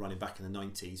probably stopped running back in the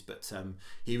 90s, but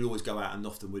he would always go out and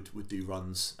often would do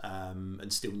runs,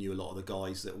 and still knew a lot of the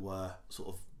guys that were sort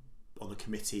of on the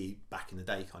committee back in the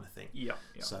day, kind of thing. Yeah.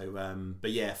 So,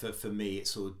 but yeah, for me,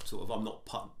 it's sort of I'm not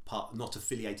not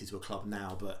affiliated to a club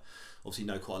now, but obviously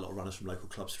know quite a lot of runners from local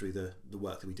clubs through the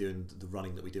work that we do and the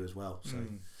running that we do as well. So,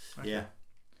 okay. Yeah.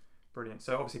 Brilliant.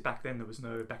 So obviously back then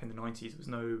back in the 90s, there was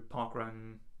no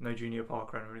parkrun, no junior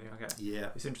parkrun or anything like that. Yeah.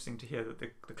 It's interesting to hear that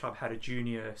the club had a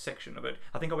junior section of it.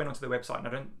 I think I went onto their website and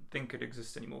I don't think it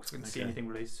exists anymore because I couldn't see anything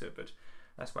related to it, but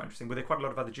that's quite interesting. Were there quite a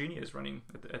lot of other juniors running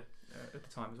at the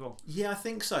time as well. Yeah, I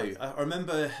think so. I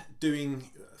remember doing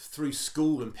through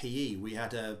school and PE. We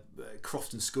had a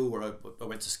Crofton School where I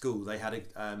went to school. They had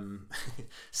a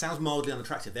sounds mildly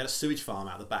unattractive. They had a sewage farm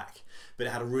out the back, but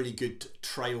it had a really good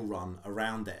trail run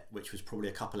around it, which was probably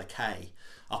a couple of K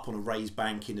up on a raised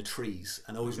bank in the trees.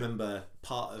 And I always remember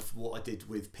part of what I did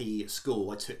with PE at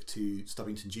school, I took to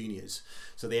Stubbington Juniors.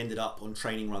 So they ended up on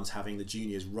training runs having the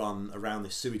juniors run around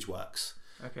this sewage works.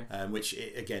 Okay. Which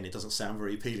again, it doesn't sound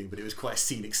very appealing, but it was quite a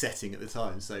scenic setting at the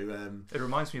time. So it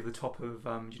reminds me of the top of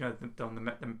on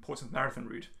the Portsmouth Marathon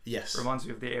route. Yes. It reminds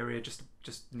me of the area just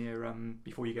near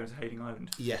before you go to Hayling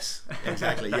Island. Yes,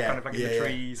 exactly. that yeah, kind of like in the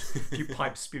trees, a few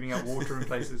pipes spewing out water in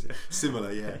places. Yeah.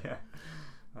 Similar, yeah.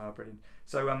 Oh, brilliant.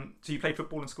 So so you played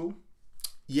football in school?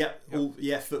 Yeah,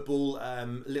 football, a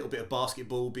little bit of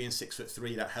basketball. Being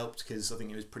 6'3", that helped because I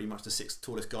think it was pretty much the 6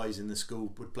 tallest guys in the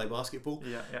school would play basketball.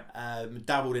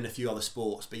 Dabbled in a few other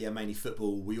sports, but yeah, mainly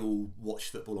football. We all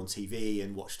watched football on TV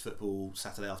and watched football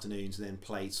Saturday afternoons, and then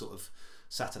played sort of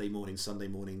Saturday mornings, Sunday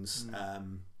mornings.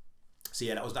 So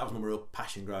yeah, that was my real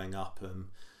passion growing up.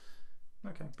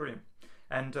 Okay, brilliant.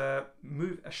 And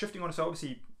shifting on, so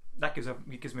obviously that gives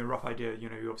me a rough idea. You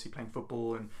know, you're obviously playing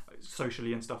football and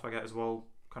socially and stuff like that as well,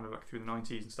 kind of like through the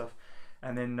 90s and stuff.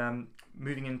 And then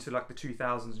moving into like the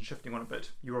 2000s and shifting on a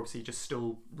bit, you're obviously just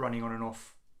still running on and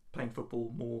off, playing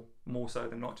football more so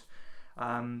than not.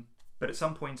 But at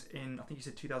some point in, I think you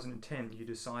said 2010, you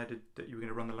decided that you were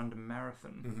going to run the London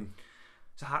Marathon. Mm-hmm.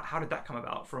 So how did that come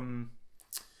about?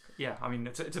 Yeah, I mean,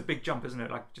 it's a big jump, isn't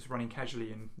it? Like just running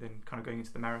casually and then kind of going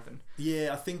into the marathon. Yeah,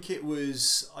 I think it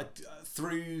was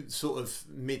through sort of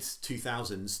mid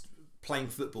 2000s. Playing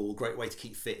football, a great way to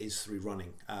keep fit is through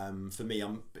running. For me,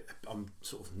 I'm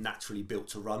sort of naturally built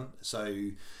to run. So,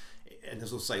 and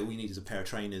as I'll say, all you need is a pair of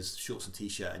trainers, shorts and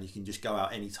t-shirt, and you can just go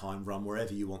out anytime, run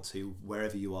wherever you want to,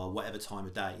 wherever you are, whatever time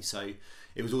of day. So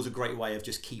it was always a great way of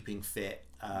just keeping fit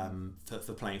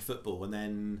for playing football. And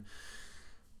then,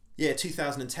 yeah,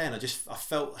 2010, I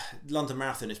felt London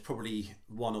Marathon is probably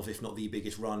one of, if not the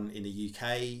biggest run in the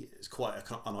UK. It's quite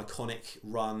an iconic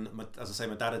run. As I say,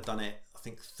 my dad had done it, I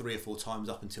think 3 or 4 times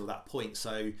up until that point.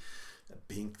 So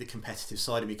being the competitive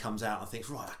side of me comes out and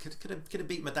thinks, right, I could have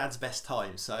beat my dad's best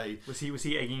time. So was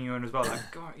he egging you on as well?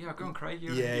 Like, go on, Craig.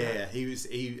 Yeah.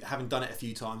 He having done it a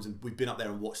few times, and we've been up there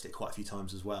and watched it quite a few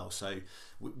times as well. So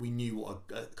we knew what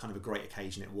a kind of a great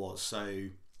occasion it was. So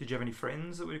did you have any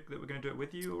friends that were going to do it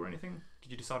with you or anything?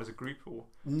 Did you decide as a group or?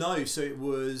 No, so it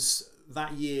was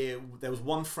that year. There was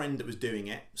one friend that was doing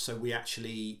it, so we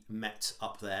actually met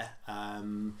up there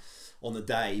on the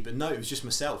day. But no, it was just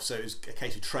myself. So it was a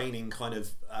case of training, kind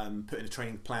of putting a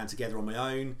training plan together on my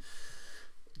own,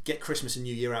 get Christmas and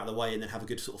New Year out of the way, and then have a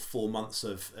good sort of 4 months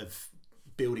of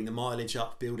building the mileage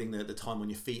up, building the time on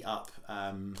your feet up.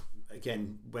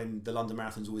 Again, when the London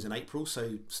Marathon's always in April,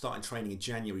 so starting training in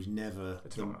January is never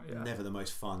the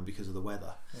most fun because of the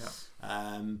weather.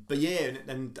 But yeah,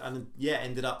 and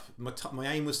ended up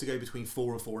my aim was to go between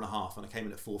 4 and 4.5, and I came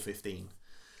in at 4:15.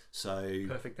 So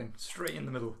perfect then, straight in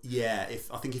the middle. Yeah,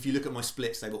 I think if you look at my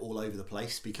splits, they were all over the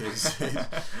place because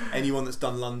anyone that's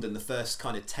done London, the first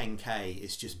kind of 10k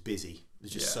is just busy.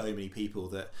 There's just so many people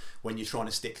that when you're trying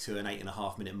to stick to an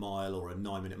 8.5 minute mile or a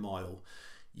 9 minute mile,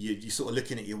 you're sort of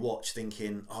looking at your watch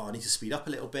thinking, oh, I need to speed up a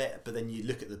little bit, but then you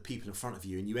look at the people in front of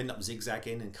you and you end up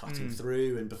zigzagging and cutting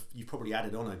through, and you probably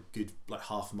added on a good like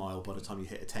half mile by the time you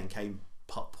hit a 10k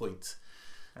point.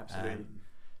 Absolutely.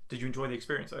 Did you enjoy the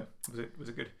experience though? Was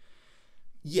it good?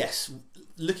 Yes,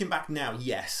 looking back now,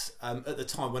 yes. At the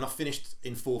time when I finished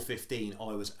in 4:15,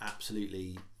 I was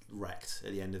absolutely wrecked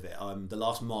at the end of it. The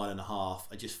last 1.5 miles,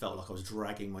 I just felt like I was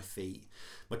dragging my feet.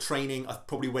 My training, I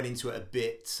probably went into it a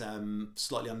bit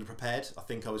slightly underprepared. I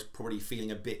think I was probably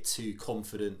feeling a bit too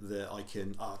confident that I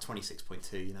can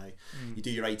 26.2, you know. You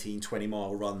do your 18-20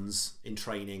 mile runs in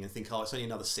training and think, it's only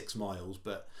another 6 miles,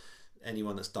 but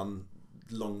anyone that's done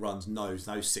long runs knows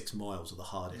those 6 miles are the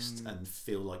hardest and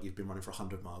feel like you've been running for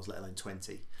 100 miles, let alone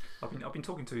 20. I've been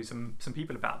talking to some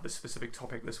people about this specific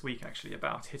topic this week, actually,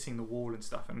 about hitting the wall and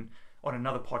stuff. And on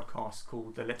another podcast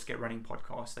called the Let's Get Running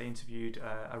podcast, they interviewed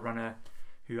a runner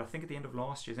who I think at the end of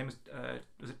last year, his name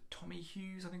was it Tommy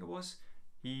Hughes, I think it was.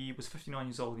 He was 59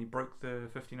 years old and he broke the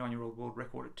 59-year-old world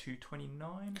record at 2:29,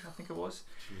 I think it was.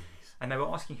 Jeez. And they were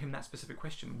asking him that specific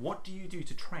question: what do you do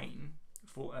to train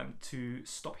for to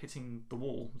stop hitting the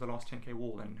wall, the last 10k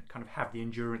wall, and kind of have the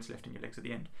endurance left in your legs at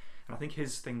the end? And I think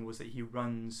his thing was that he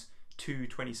runs 2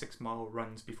 26-mile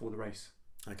runs before the race.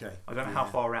 Okay. I don't know how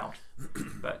far out,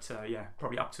 but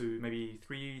probably up to maybe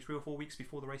three or 4 weeks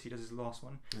before the race he does his last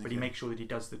one. Okay. But he makes sure that he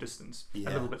does the distance a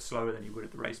little bit slower than he would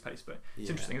at the race pace. But it's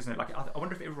interesting, isn't it? Like I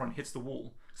wonder if everyone hits the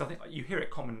wall, because I think you hear it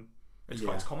common. It's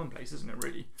quite commonplace, isn't it?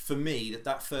 Really. For me,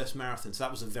 that first marathon. So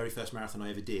that was the very first marathon I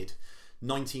ever did.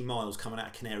 19 miles coming out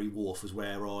of Canary Wharf was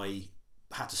where I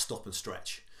had to stop and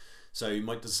stretch. So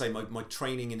my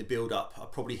training in the build-up, I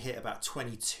probably hit about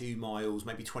 22 miles,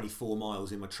 maybe 24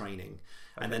 miles in my training.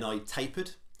 Okay. And then I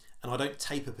tapered. And I don't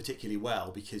taper particularly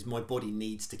well because my body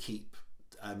needs to keep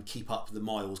up the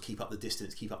miles, keep up the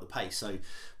distance, keep up the pace. So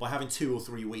by having 2 or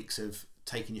 3 weeks of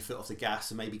taking your foot off the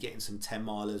gas and maybe getting some 10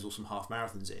 milers or some half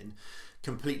marathons in,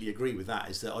 completely agree with that,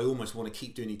 is that I almost want to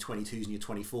keep doing your 22s and your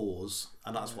 24s.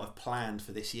 And that's what I've planned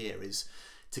for this year, is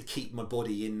to keep my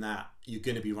body in that you're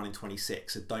going to be running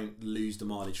 26, so don't lose the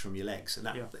mileage from your legs. And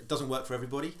that it doesn't work for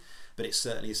everybody, but it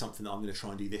certainly is something that I'm going to try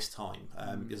and do this time.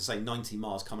 As I say, 90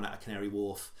 miles coming out of Canary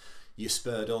Wharf, you're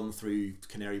spurred on through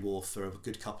Canary Wharf for a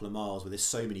good couple of miles where there's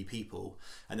so many people.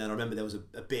 And then I remember there was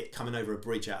a bit coming over a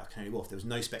bridge out of Canary Wharf, there was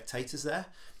no spectators there.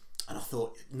 And I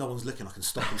thought, no one's looking, I can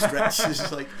stop and stretch. It's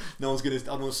just like, I don't want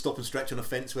to stop and stretch on a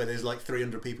fence where there's like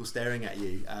 300 people staring at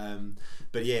you.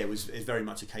 But yeah, it's very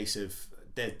much a case of,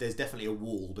 there's definitely a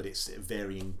wall, but it's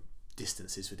varying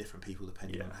distances for different people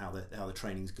depending on how the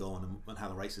training's gone and how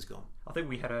the race has gone. I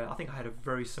think I had a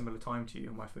very similar time to you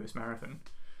on my first marathon,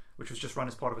 which was just run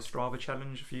as part of a Strava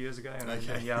challenge a few years ago. And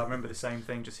I remember the same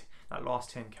thing. Just that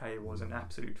last 10k was an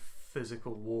absolute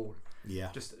physical wall. Yeah.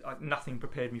 Just nothing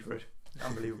prepared me for it.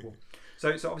 Unbelievable. So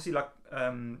obviously, like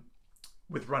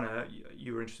with runner,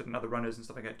 you were interested in other runners and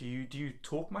stuff like that. Do you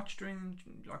talk much during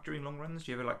long runs?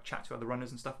 Do you ever like chat to other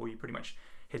runners and stuff, or are you pretty much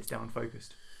heads down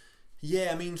focused?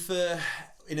 Yeah, I mean,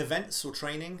 in events or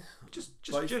training, just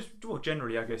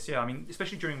generally, I guess. Yeah, I mean,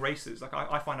 especially during races. Like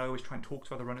I find I always try and talk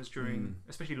to other runners during,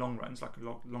 especially long runs, like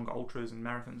longer ultras and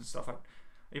marathons and stuff.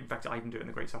 In fact, I even do it in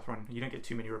the Great South Run. You don't get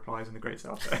too many replies in the Great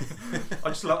South.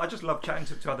 So I just love chatting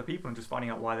to other people and just finding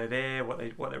out why they're there,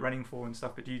 what they're running for and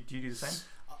stuff. But do you do the same?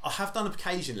 I have done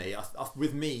occasionally.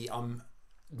 With me, I'm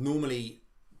normally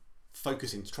trying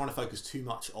to focus too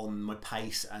much on my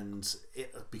pace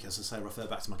because, as I say, I refer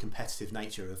back to my competitive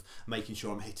nature of making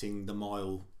sure I'm hitting the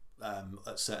mile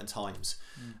at certain times.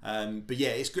 But yeah,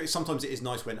 it's great. Sometimes it is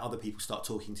nice when other people start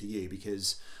talking to you,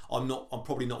 because I'm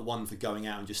probably not one for going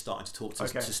out and just starting to talk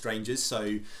to strangers.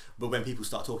 But when people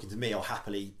start talking to me, I'll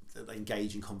happily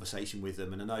engage in conversation with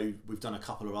them. And I know we've done a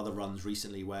couple of other runs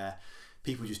recently where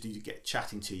people just do get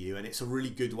chatting to you, and it's a really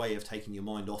good way of taking your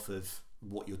mind off of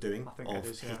what you're doing,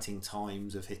 hitting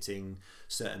times, of hitting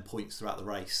certain points throughout the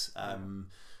race.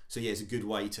 So yeah, it's a good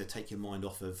way to take your mind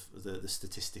off of the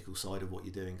statistical side of what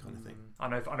you're doing, kind of thing. I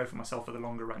know for myself, for the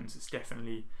longer runs, it's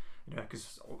definitely,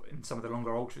 because in some of the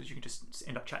longer ultras, you can just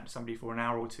end up chatting to somebody for an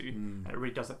hour or two, and it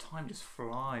really does. That time just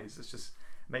flies. It just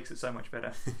makes it so much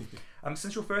better.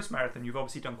 Since your first marathon, you've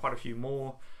obviously done quite a few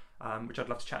more, which I'd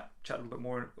love to chat a little bit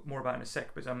more about in a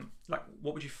sec. But like,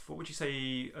 what would you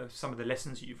say some of the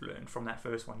lessons you've learned from that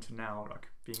first one to now, like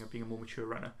being a more mature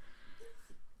runner?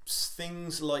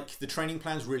 Things like the training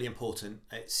plan is really important.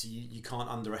 It's you can't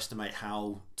underestimate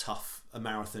how tough a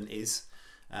marathon is.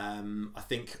 I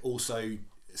think also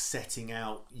setting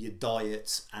out your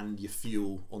diet and your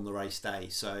fuel on the race day.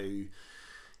 So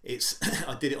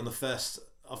I did it on the first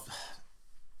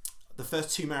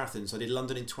 2 marathons. I did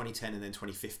London in 2010 and then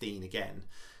 2015 again.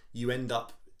 You end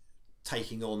up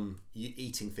taking on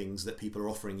eating things that people are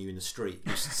offering you in the street,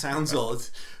 which sounds odd,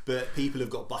 but people have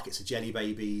got buckets of jelly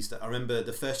babies. I remember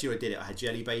the first year I did it, I had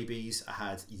jelly babies, I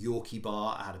had Yorkie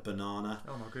bar, I had a banana.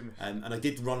 Oh my goodness. And I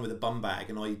did run with a bum bag,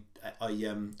 and I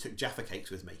took Jaffa cakes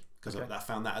with me because I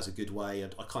found that as a good way.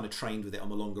 I kind of trained with it on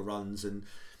my longer runs, and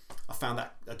I found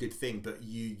that a good thing. But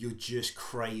you're just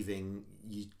craving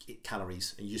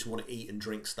calories, and you just want to eat and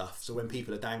drink stuff. So when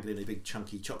people are dangling a big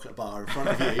chunky chocolate bar in front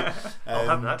of you, I'll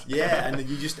have that. Yeah,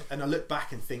 and I look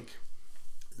back and think,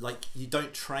 like, you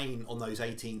don't train on those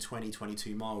 18, 20,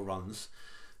 22 mile runs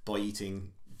by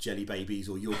eating jelly babies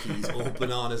or Yorkies or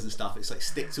bananas and stuff. It's like,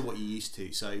 stick to what you're used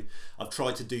to. So I've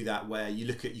tried to do that, where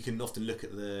you can often look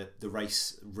at the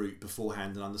race route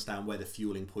beforehand and understand where the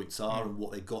fueling points are and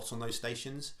what they've got on those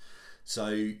stations.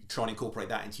 So try and incorporate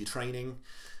that into your training.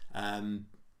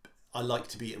 I like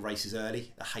to be at races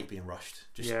early. I hate being rushed.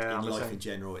 In life in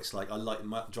general, it's like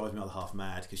drive my other half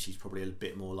mad, because she's probably a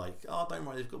bit more like, oh, don't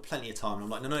worry, they've got plenty of time. And I'm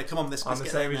like, no, come on, let's get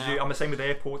there now. I'm the same with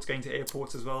airports, going to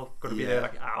airports as well. Got to be there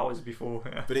like hours before.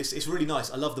 Yeah. But it's really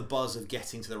nice. I love the buzz of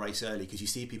getting to the race early, because you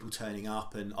see people turning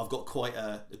up, and I've got quite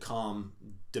a calm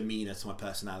demeanour to my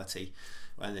personality.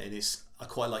 and I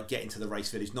quite like getting to the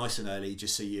race village nice and early,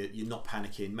 just so you're not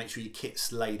panicking. Make sure your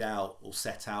kit's laid out or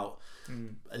set out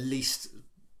at least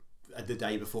the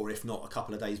day before, if not a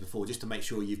couple of days before, just to make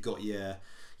sure you've got your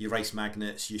race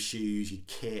magnets, your shoes, your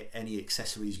kit, any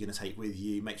accessories you're going to take with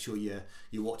you. Make sure your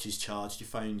watch is charged, your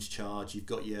phone's charged, you've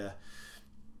got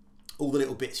all the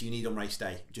little bits you need on race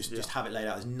day. Just have it laid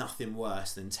out. There's nothing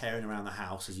worse than tearing around the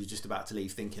house as you're just about to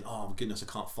leave, thinking, "Oh my goodness,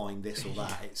 I can't find this or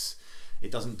that." It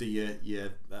doesn't do your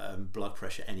blood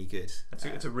pressure any good.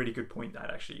 It's a really good point, that,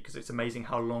 actually, because it's amazing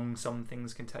how long some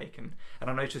things can take. And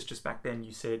I noticed just back then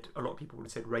you said, a lot of people would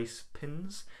have said race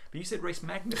pins, but you said race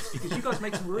magnets, because you guys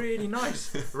make some really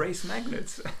nice race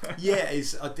magnets. Yeah,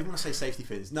 I didn't want to say safety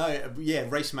pins. No, yeah,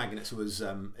 race magnets was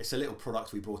it's a little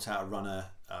product we brought out at Runner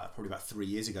probably about 3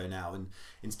 years ago now. And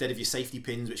instead of your safety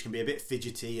pins, which can be a bit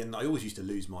fidgety, and I always used to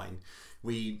lose mine,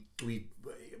 we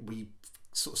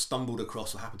sort of stumbled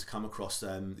across, or happened to come across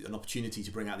an opportunity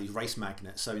to bring out these race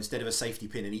magnets. So instead of a safety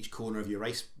pin in each corner of your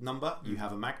race number, you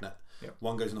have a magnet. Yep.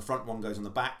 One goes on the front, one goes on the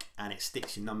back, and it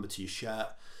sticks your number to your shirt.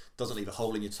 Doesn't leave a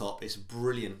hole in your top. It's a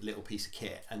brilliant little piece of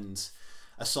kit. And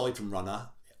aside from Runner,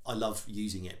 I love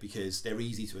using it because they're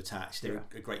easy to attach. They're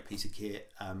a great piece of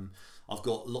kit. I've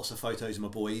got lots of photos of my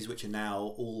boys, which are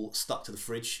now all stuck to the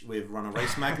fridge with Runner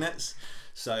race magnets.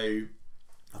 So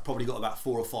I've probably got about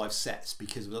 4 or 5 sets,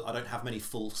 because I don't have many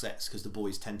full sets, because the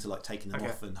boys tend to like taking them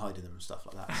off and hiding them and stuff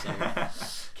like that.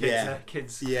 So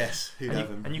kids. Yes, who'd have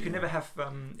them? And you can never have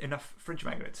enough fridge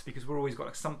magnets, because we're always got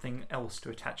like something else to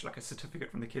attach, like a certificate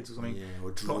from the kids or something,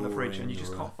 or put on the fridge, and you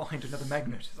just can't find another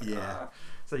magnet. It's like,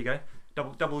 So there you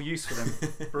go, double use for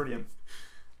them. Brilliant.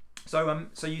 So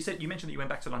you mentioned that you went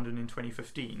back to London in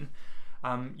 2015.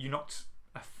 You knocked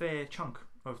a fair chunk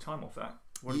of time off that.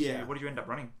 What did you end up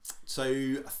running? So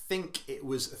I think it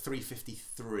was a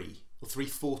 3:53 or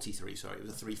 3:43. Sorry, it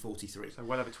was a 3:43. So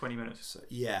well over 20 minutes. So,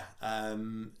 yeah.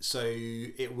 So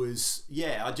it was.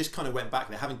 Yeah, I just kind of went back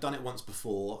there, having done it once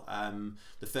before.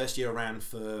 The first year I ran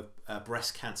for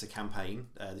Breast Cancer Campaign,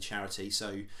 the charity.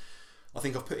 So I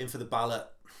think I've put in for the ballot.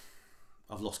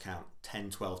 I've lost count,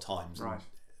 10, 12 times. Right.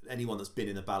 Anyone that's been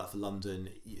in a ballot for London,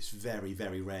 it's very,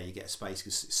 very rare you get a space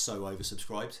because it's so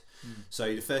oversubscribed.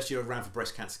 So the first year I ran for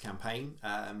Breast Cancer Campaign,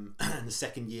 and the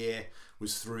second year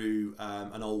was through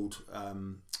an old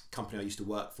company I used to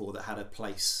work for that had a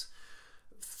place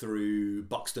through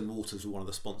Buxton Waters, were one of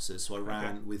the sponsors. So I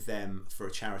ran with them for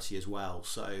a charity as well.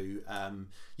 So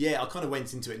I kind of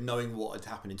went into it knowing what had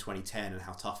happened in 2010 and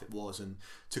how tough it was, and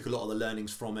took a lot of the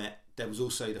learnings from it. There was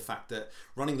also the fact that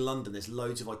running London, there's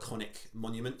loads of iconic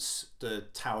monuments: the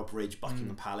Tower Bridge,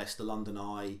 Buckingham Palace, the London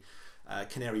Eye,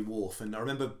 Canary Wharf. And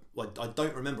I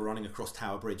don't remember running across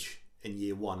Tower Bridge in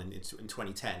year one in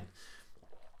 2010.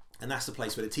 And that's the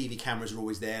place where the TV cameras are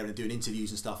always there and doing interviews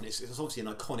and stuff. And it's obviously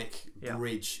an iconic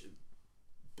bridge,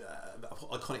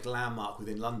 iconic landmark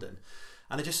within London.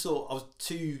 And I just thought I was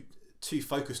too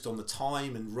focused on the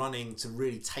time and running to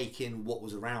really take in what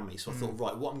was around me. So I thought,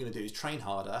 right, what I'm going to do is train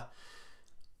harder,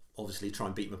 obviously try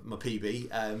and beat my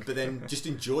PB, but then just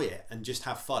enjoy it and just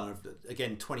have fun.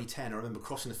 Again, 2010, I remember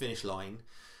crossing the finish line,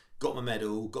 got my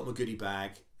medal, got my goodie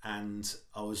bag, and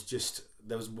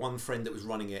there was one friend that was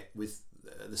running it with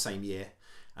the same year,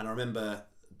 and I remember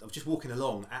I was just walking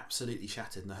along absolutely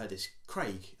shattered, and I heard this,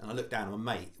 Craig, and I looked down at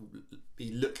my mate.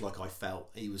 He looked like I felt.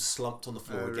 He was slumped on the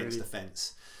floor against the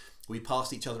fence. We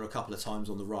passed each other a couple of times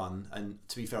on the run, and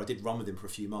to be fair, I did run with him for a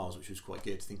few miles, which was quite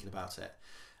good thinking about it.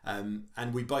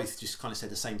 And we both just kind of said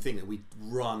the same thing, that we'd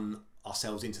run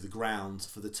ourselves into the ground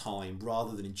for the time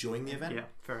rather than enjoying the event. Yeah,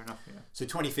 fair enough. Yeah. So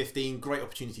 2015, great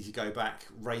opportunity to go back,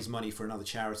 raise money for another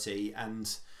charity,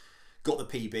 and got the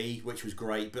PB, which was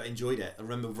great, but enjoyed it. I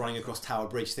remember running across Tower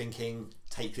Bridge thinking,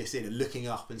 take this in, and looking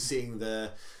up and seeing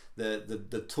the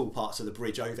tall parts of the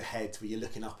bridge overhead where you're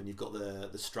looking up and you've got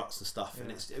the struts and stuff. And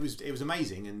it was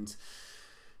amazing, and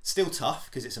still tough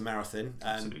because it's a marathon.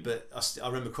 But I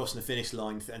remember crossing the finish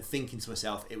line and thinking to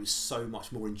myself, it was so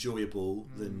much more enjoyable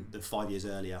than 5 years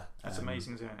earlier. That's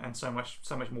amazing, isn't it? And so much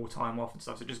more time off and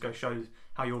stuff. So it just goes shows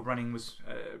how your running was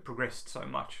progressed so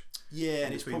much. Yeah,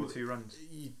 and it's between probably the two runs.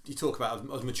 You talk about, I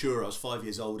was mature. I was 5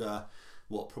 years older.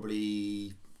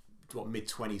 Probably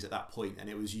mid-20s at that point, and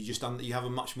it was you have a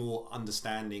much more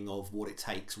understanding of what it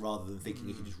takes rather than thinking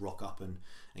you can just rock up and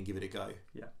give it a go.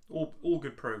 Yeah, all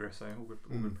good progress though. All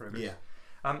good progress. Yeah.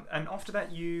 And after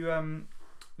that, you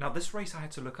now this race I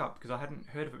had to look up because I hadn't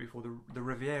heard of it before. The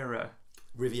Riviera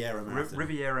Marathon.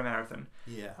 Riviera Marathon.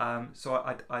 Yeah. So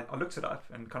I looked it up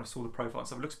and kind of saw the profile and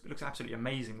stuff. It looks absolutely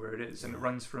amazing where it is, and it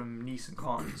runs from Nice and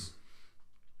Cairns.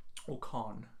 Or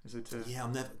Cairn, is it?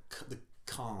 I'm never the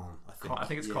Cairn. I think. I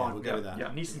think it's Cairn. Cairn. We'll go with that.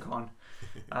 Yeah, Nice and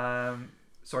Cairn.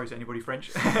 sorry to anybody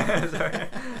French. Sorry,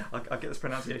 I'll get this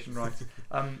pronunciation right.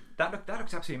 That looked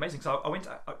absolutely amazing. So I went.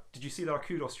 Did you see that I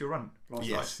kudos to your run last night?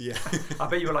 Yes, yeah. I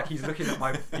bet you were like, he's looking at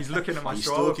my He's Strava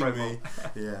stalking profile. me.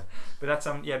 Yeah. But that's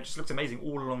it just looked amazing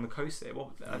all along the coast there.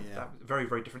 Well, that very,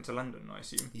 very different to London, I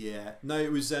assume. Yeah. No,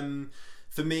 it was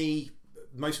for me.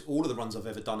 All of the runs I've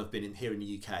ever done have been here in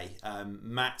the UK.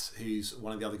 Matt, who's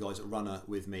one of the other guys at Runner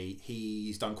with me,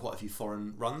 he's done quite a few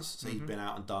foreign runs. So he's been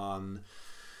out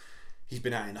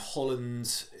in Holland,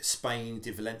 Spain,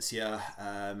 did Valencia.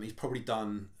 He's probably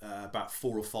done about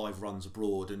 4 or 5 runs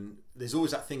abroad. And there's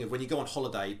always that thing of when you go on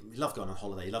holiday, you love going on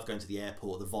holiday, you love going to the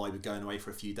airport, the vibe of going away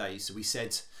for a few days. So we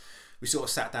sort of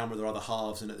sat down with our other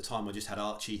halves, and at the time I just had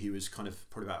Archie, who was kind of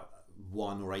probably about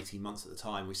 1 or 18 months at the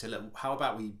time. We said, look, how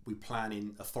about we plan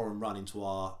in a foreign run into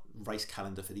our race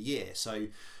calendar for the year? So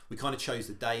we kind of chose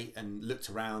the date and looked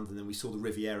around, and then we saw the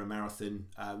Riviera Marathon.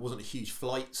 It wasn't a huge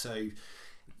flight, so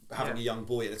having a young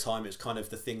boy at the time, it was kind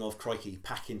of the thing of, crikey,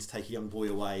 packing to take a young boy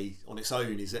away on its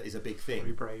own is a big thing.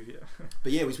 Very brave, yeah.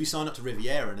 But yeah, we signed up to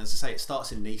Riviera, and as I say, it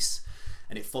starts in Nice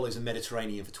and it follows the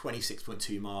Mediterranean for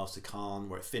 26.2 miles to Cannes,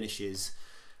 where it finishes.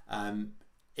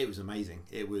 It was amazing.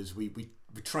 It was we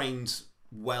trained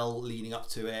well leading up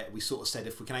to it. We sort of said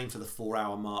if we can aim for the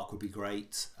 4-hour mark would be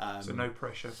great. So no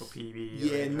pressure for PB.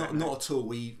 Yeah, not at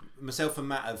all. Myself and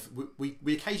Matt we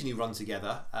occasionally run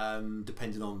together,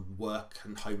 depending on work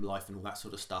and home life and all that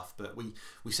sort of stuff. But we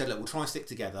said, look, we'll try and stick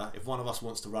together. If one of us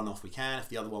wants to run off, we can. If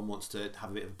the other one wants to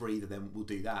have a bit of a breather, then we'll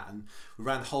do that. And we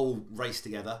ran the whole race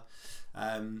together.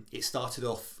 It started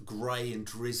off grey and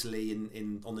drizzly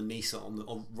on the Nice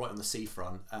right on the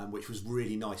seafront, which was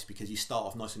really nice because you start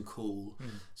off nice and cool.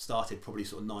 Started probably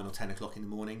sort of 9 or 10 o'clock in the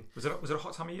morning. Was it a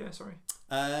hot time of year? Sorry.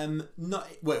 No,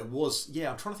 well, it was. Yeah,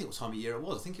 I'm trying to think what time of year it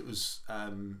was. I think it was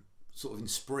sort of in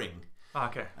spring.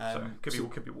 Okay, so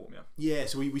could be warm, yeah. Yeah,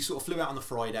 so we sort of flew out on the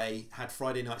Friday, had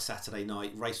Friday night, Saturday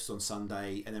night, race was on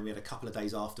Sunday, and then we had a couple of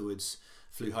days afterwards.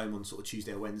 Flew home on sort of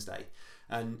Tuesday or Wednesday,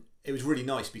 and it was really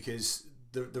nice because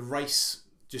the race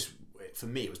just, for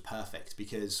me, it was perfect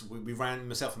because we ran,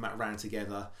 myself and Matt ran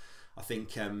together. I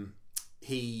think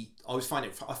I found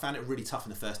it really tough in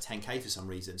the first 10k for some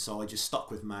reason, so I just stuck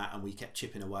with Matt and we kept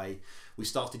chipping away. We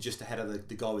started just ahead of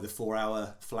the guy with the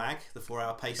 4-hour flag, the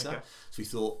 4-hour pacer. Okay. So we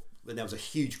thought, and there was a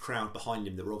huge crowd behind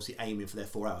him that were obviously aiming for their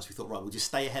 4 hours. We thought, right, we'll just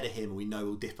stay ahead of him and we know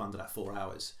we'll dip under that 4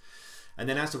 hours. And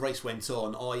then as the race went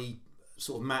on,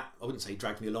 Matt, I wouldn't say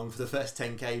dragged me along for the first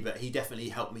 10k, but he definitely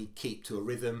helped me keep to a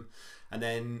rhythm. And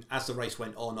then as the race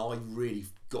went on, I really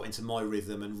got into my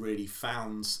rhythm and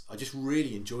I just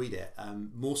really enjoyed it.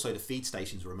 More so the feed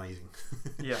stations were amazing.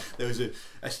 Yeah. There was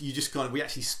we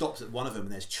actually stopped at one of them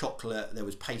and there's chocolate, there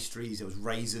was pastries, there was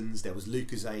raisins, there was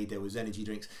Lucozade, there was energy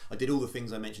drinks. I did all the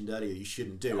things I mentioned earlier you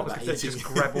shouldn't do about eating. Just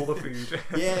grab all the food.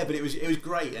 Yeah, but it was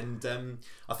great. And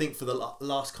I think for the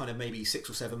last kind of maybe 6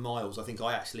 or 7 miles, I think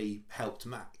I actually helped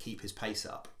Matt keep his pace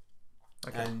up.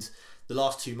 Okay. And the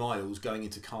last 2 miles going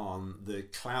into Cannes, the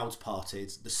clouds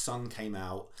parted, the sun came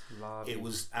out. Lovely. It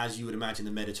was, as you would imagine,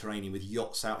 the Mediterranean with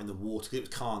yachts out in the water. It was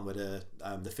Cannes where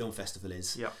the film festival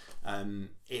is. Yeah.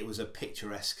 It was a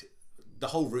picturesque. The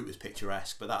whole route was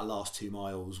picturesque, but that last 2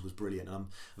 miles was brilliant. And I'm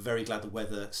very glad the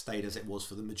weather stayed as it was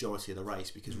for the majority of the race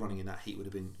because running in that heat would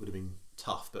have been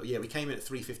tough. But yeah, we came in at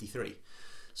 3:53.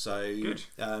 So it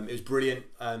was brilliant.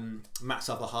 Matt's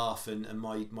other half and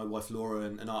my wife Laura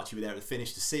and Archie were there at the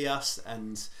finish to see us,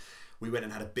 and we went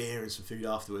and had a beer and some food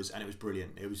afterwards, and it was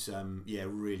brilliant. It was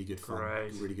really good fun.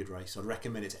 Great. Really good race. I'd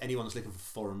recommend it to anyone that's looking for a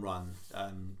foreign run.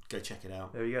 Go check it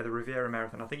out. There you go, the Riviera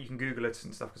Marathon. I think you can Google it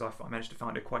and stuff because I managed to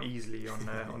find it quite easily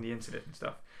on the internet and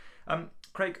stuff.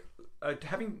 Craig,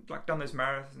 having done those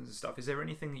marathons and stuff, is there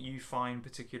anything that you find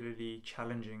particularly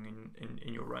challenging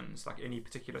in your runs? Like any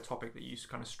particular topic that you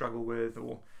kind of struggle with,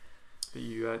 or that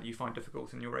you find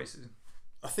difficult in your races?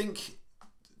 I think,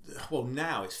 well,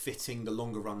 now it's fitting the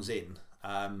longer runs in.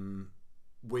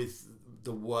 With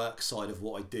the work side of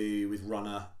what I do with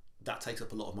Runner, that takes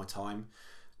up a lot of my time.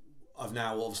 I've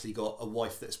now obviously got a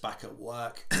wife that's back at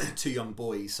work, 2 young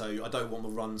boys, so I don't want the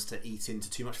runs to eat into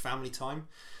too much family time.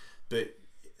 But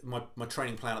my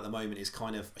training plan at the moment is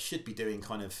I should be doing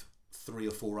 3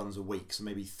 or 4 runs a week, so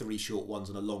maybe 3 short ones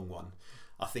and a long one.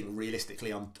 I think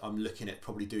realistically I'm looking at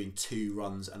probably doing 2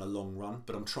 runs and a long run,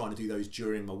 but I'm trying to do those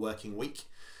during my working week.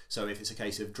 So if it's a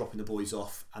case of dropping the boys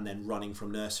off and then running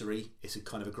from nursery, it's a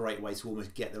kind of a great way to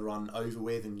almost get the run over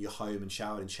with and you're home and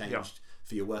showered and changed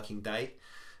for your working day.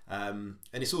 And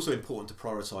it's also important to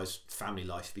prioritise family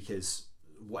life because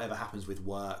whatever happens with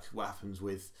work, what happens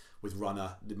with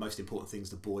runner, the most important thing's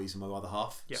the boys and my other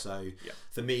half. So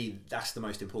for me, that's the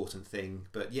most important thing.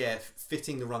 But yeah,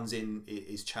 fitting the runs in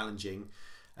is challenging.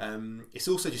 It's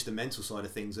also just the mental side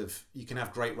of things. Of you can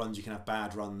have great runs, you can have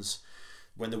bad runs.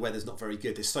 When the weather's not very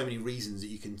good, there's so many reasons that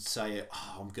you can say,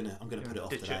 I'm gonna put it off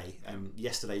today. And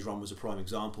yesterday's run was a prime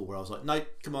example where I was like, no,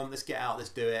 come on, let's get out, let's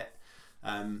do it.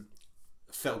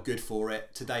 Felt good for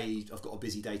it. Today I've got a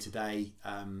busy day today,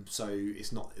 so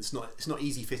it's not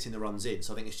easy fitting the runs in.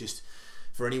 So I think it's just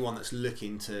for anyone that's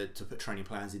looking to put training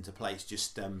plans into place,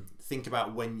 just think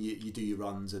about when you do your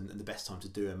runs and the best time to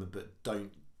do them, but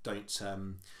don't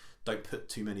put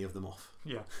too many of them off.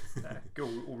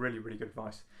 All really good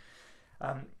advice.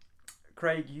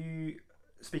 Craig, you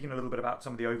speaking a little bit about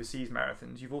some of the overseas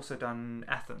marathons, you've also done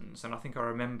Athens, and I think I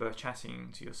remember chatting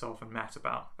to yourself and Matt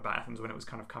about Athens when it was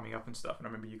kind of coming up and stuff, and I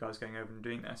remember you guys going over and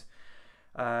doing that.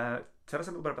 Tell us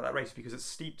a little bit about that race, because it's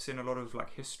steeped in a lot of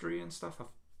like history and stuff. I've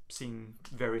seen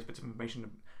various bits of information,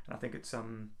 and I think it's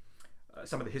some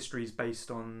of the history is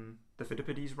based on the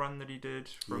Phidippides run that he did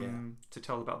to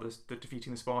tell about the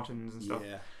defeating the Spartans and stuff.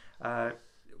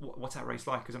 What's that race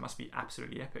like? Because it must be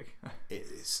absolutely epic. It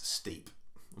is steep.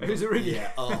 Is it really?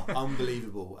 Yeah,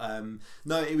 unbelievable.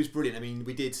 No, it was brilliant. I mean,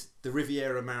 we did the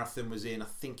Riviera Marathon I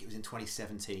think it was in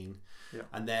 2017.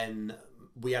 And then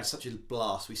we had such a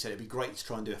blast. We said it'd be great to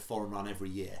try and do a foreign run every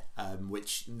year,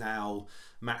 which now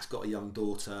Matt's got a young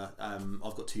daughter.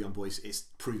 I've got 2 young boys. It's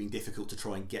proving difficult to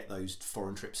try and get those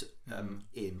foreign trips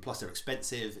in. Plus, they're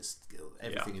expensive. It's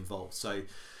everything involved.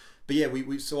 But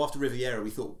yeah, so after Riviera,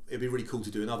 we thought it'd be really cool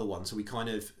to do another one. So we kind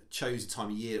of chose the time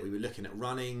of year that we were looking at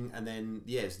running, and then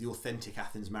it's the Authentic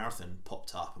Athens Marathon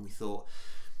popped up, and we thought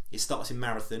it starts in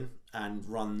Marathon and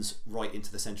runs right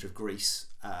into the centre of Greece.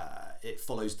 It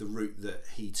follows the route that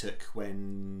he took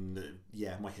when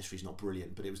my history's not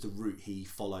brilliant, but it was the route he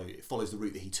followed. It follows the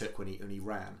route that he took when he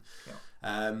ran.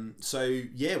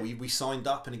 We signed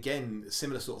up, and again,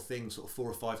 similar sort of thing, sort of 4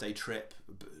 or 5 day trip,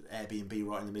 Airbnb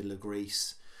right in the middle of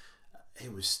Greece.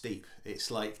 It was steep.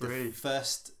 It's like the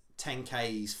first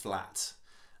 10K's flat.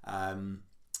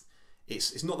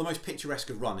 It's not the most picturesque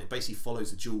of run. It basically follows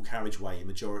the dual carriageway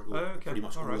pretty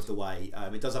much all of the way.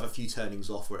 It does have a few turnings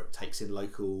off where it takes in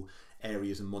local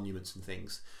areas and monuments and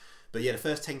things. But yeah, the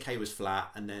first 10K was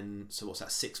flat, and then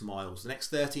 6 miles. The next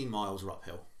 13 miles are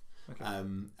uphill.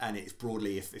 And it's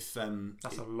broadly it's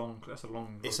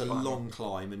a long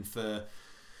climb, and for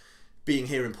being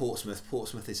here in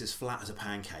Portsmouth is as flat as a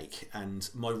pancake, and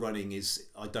my running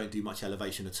I don't do much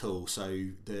elevation at all. So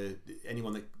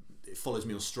anyone that follows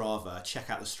me on Strava, check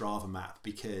out the Strava map,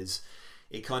 because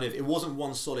it wasn't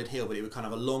one solid hill, but it would kind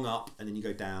of have a long up and then you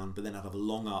go down, but then I'd have a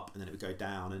long up and then it would go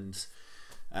down, and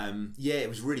it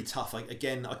was really tough. I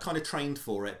kind of trained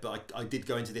for it, but I did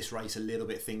go into this race a little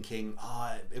bit thinking,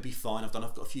 it'll be fine. I've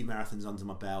got a few marathons under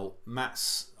my belt.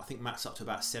 I think Matt's up to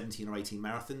about 17 or 18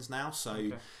 marathons now,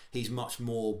 so he's much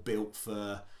more built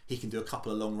for. He can do a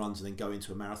couple of long runs and then go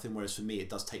into a marathon, whereas for me, it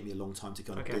does take me a long time to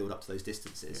kind of build up to those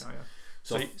distances.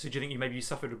 So do you think you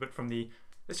suffered a bit from the?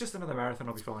 It's just another marathon.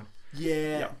 I'll be fine.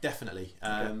 Yeah, definitely.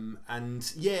 And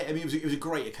it was a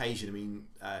great occasion. I mean.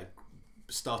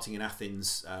 Starting in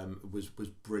Athens was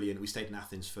brilliant. We stayed in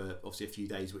Athens for obviously a few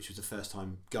days, which was the first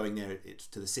time going there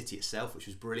to the city itself, which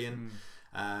was brilliant.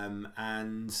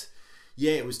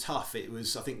 It was tough. It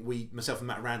was, I think myself and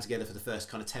Matt ran together for the first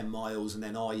kind of 10 miles, and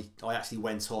then I actually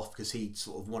went off because he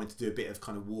sort of wanted to do a bit of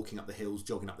kind of walking up the hills,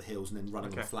 jogging up the hills, and then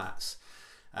running on the flats.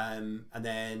 And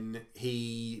then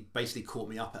he basically caught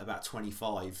me up at about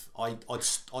 25. I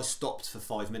stopped for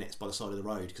 5 minutes by the side of the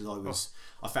road because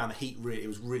I found the heat it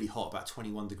was really hot, about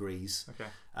 21 degrees.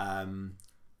 I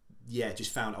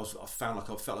felt like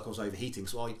I was overheating,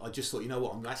 so I just thought, you know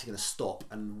what, I'm actually going to stop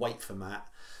and wait for Matt.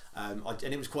 And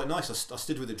it was quite nice. I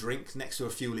stood with a drink next to a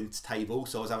fueling table,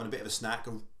 so I was having a bit of a snack,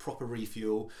 a proper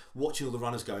refuel, watching all the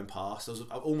runners going past. I was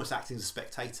almost acting as a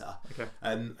spectator.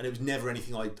 And it was never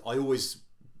anything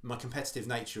my competitive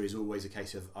nature is always a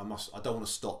case of I don't want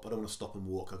to stop. I don't want to stop and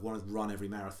walk. I want to run every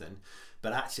marathon.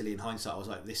 But actually, in hindsight, I was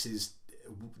like, this is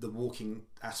the walking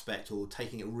aspect, or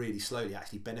taking it really slowly,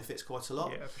 actually benefits quite a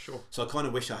lot. Yeah, for sure. So I kind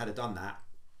of wish I had done that.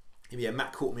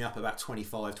 Matt caught me up about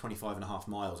 25 and a half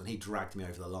miles, and he dragged me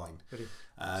over the line.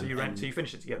 So you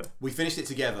finished it together? We finished it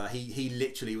together. He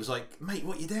literally was like, mate,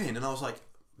 what are you doing? And I was like,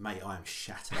 mate, I am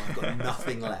shattered. I've got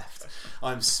nothing left.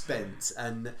 I'm spent.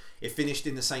 And it finished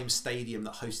in the same stadium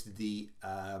that hosted the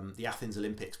Athens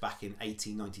Olympics back in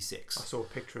 1896. I saw a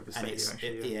picture of the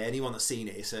stadium. Anyone that's seen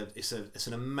it, it's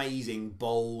an amazing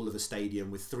bowl of a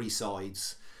stadium with 3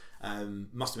 sides.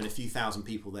 Must have been a few thousand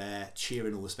people there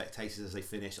cheering all the spectators as they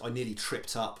finished. I nearly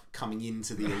tripped up coming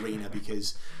into the arena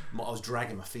because I was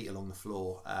dragging my feet along the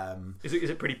floor. Is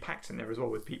it pretty packed in there as well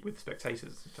with spectators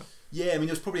and stuff? Yeah, I mean,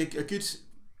 there was probably a good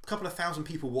couple of thousand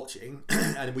people watching,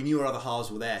 and we knew our other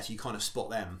halves were there, so you kind of spot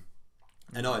them.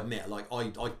 And I admit, like,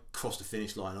 I crossed the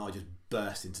finish line and I just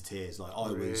burst into tears. Like,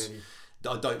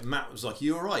 Matt was like,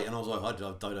 "You all right?" And I was like, I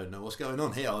don't know what's going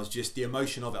on here. I was just, the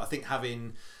emotion of it. I think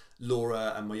having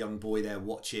Laura and my young boy there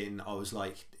watching, I was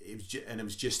like, I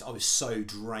was so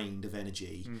drained of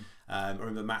energy. I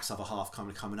remember Matt's other half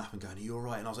coming up and going, "Are you all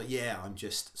right?" And I was like, "Yeah, I'm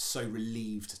just so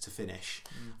relieved to finish."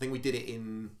 I think we did it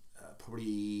in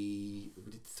probably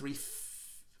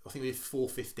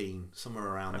 4:15, somewhere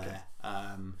around there.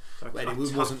 So and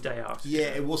it wasn't day after. Yeah,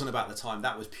 it wasn't about the time.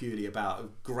 That was purely about a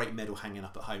great medal hanging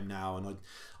up at home now. And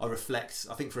I reflect,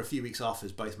 I think for a few weeks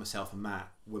afterwards, both myself and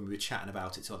Matt, when we were chatting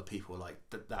about it to other people, like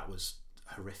that was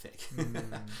horrific.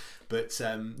 But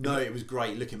no, it was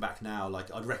great looking back now. Like,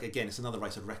 again, it's another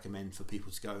race I'd recommend for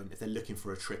people to go, and if they're looking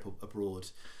for a trip abroad.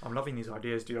 I'm loving these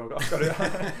ideas, dude. I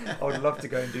would love to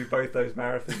go and do both those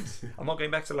marathons. I'm not going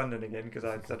back to London again because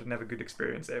I didn't have a good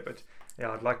experience there, but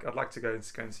yeah, I'd like to go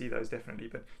and see those definitely.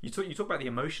 But you talk about the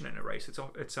emotion in a race. It's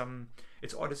odd, isn't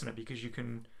it? Because you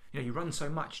run so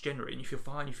much generally and you feel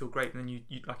fine, you feel great, and then you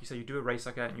like you say, you do a race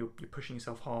like that and you're pushing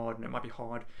yourself hard, and it might be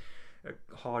hard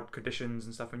conditions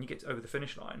and stuff. When you get over the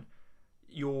finish line,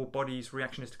 your body's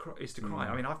reaction is to cry.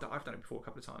 I mean, I've done it before a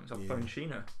couple of times. I've phoned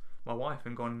Sheena, my wife,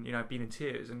 and gone, been in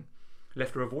tears and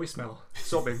left her a voicemail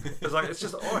sobbing. It's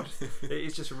just odd.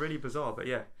 It's just really bizarre. But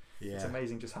yeah, it's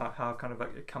amazing just how kind of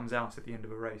like it comes out at the end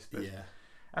of a race. But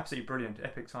absolutely brilliant,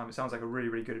 epic time. It sounds like a really,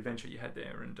 really good adventure you had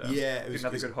there, and it was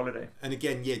another good holiday. And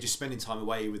again, just spending time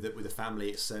away with the family.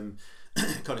 It's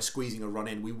kind of squeezing a run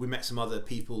in. We met some other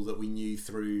people that we knew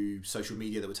through social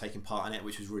media that were taking part in it,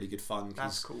 which was really good fun.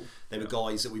 That's cool. They were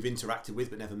guys that we've interacted with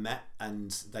but never met,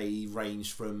 and they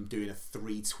ranged from doing a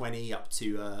 3:20 up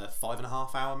to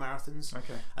 5.5 hour marathons.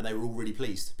 Okay. And they were all really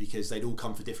pleased because they'd all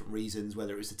come for different reasons,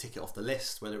 whether it was to tick it off the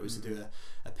list, whether it was to do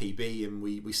a PB, and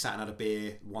we sat and had a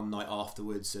beer one night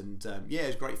afterwards, and it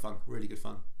was great fun, really good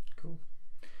fun. Cool.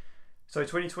 So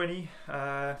 2020,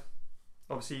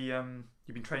 obviously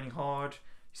you've been training hard.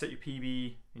 You set your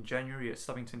PB in January at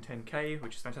Stubbington 10K,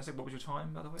 which is fantastic. What was your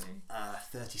time, by the way?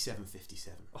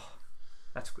 37:57. Oh,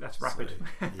 that's rapid.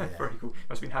 So, yeah. Very cool.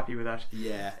 Must have been happy with that.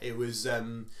 Yeah, it was. I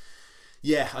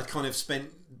kind of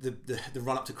spent the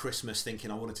run up to Christmas thinking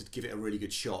I wanted to give it a really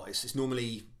good shot. It's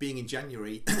normally, being in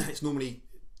January, it's normally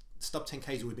Stub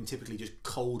 10Ks would have been typically just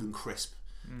cold and crisp.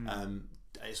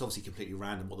 It's obviously completely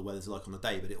random what the weather's like on the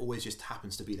day, but it always just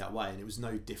happens to be that way, and it was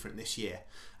no different this year.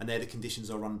 And they're the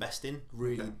conditions I run best in,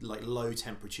 really like low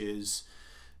temperatures,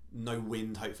 no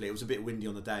wind. Hopefully it was a bit windy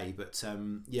on the day, but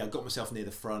I got myself near the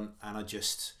front, and I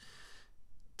just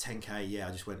 10K,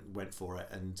 I just went for it,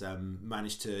 and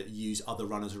managed to use other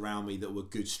runners around me that were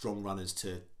good, strong runners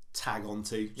to tag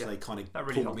onto. So they kind of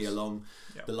pulled me along.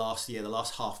 The last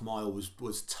half mile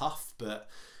was tough, but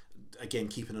again,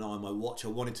 keeping an eye on my watch,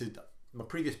 my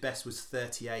previous best was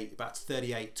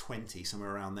 38:20,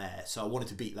 somewhere around there. So I wanted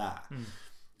to beat that.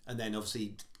 And then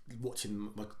obviously watching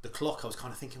the clock, I was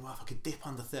kind of thinking, well, if I could dip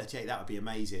under 38, that would be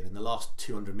amazing. And the last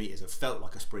 200 metres, it felt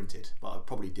like I sprinted, but I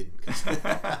probably didn't.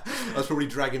 I was probably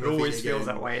dragging my feet. It always feels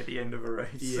that way at the end of a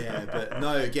race. Yeah, but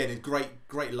no, again, it's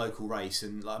great local race.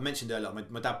 And like I mentioned earlier,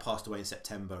 my dad passed away in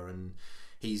September, and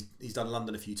he's done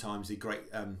London a few times. He did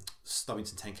great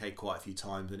Stubbington 10K quite a few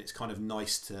times, and it's kind of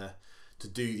nice to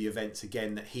do the events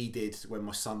again that he did when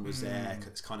my son was there.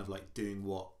 It's kind of like doing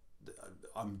what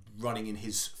I'm running in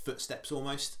his footsteps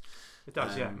almost. It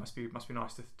does, yeah. It must be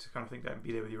nice to kind of think that and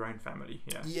be there with your own family.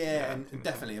 And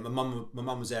definitely. And my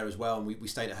mum was there as well, and we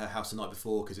stayed at her house the night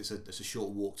before because it's a short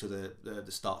walk to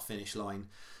the start finish line.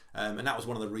 And that was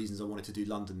one of the reasons I wanted to do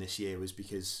London this year, was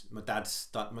because my dad's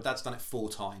done it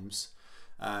 4 times.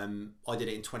 I did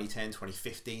it in 2010,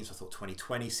 2015, so I thought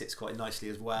 2020 sits quite nicely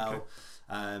as well. Okay.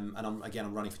 And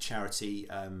I'm running for charity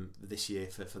this year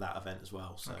for that event as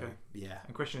well. So yeah.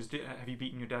 And question is, have you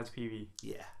beaten your dad's PB?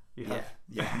 Yeah. You have?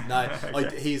 Yeah. No, I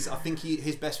think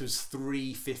his best was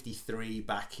 3:53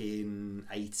 back in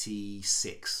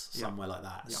 '86, somewhere like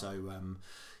that. Yeah. So I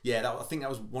think that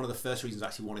was one of the first reasons I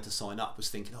actually wanted to sign up, was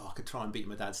thinking, I could try and beat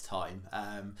my dad's time.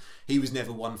 He was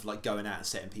never one for like going out and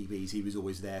setting PBs. He was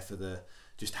always there for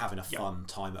just having a fun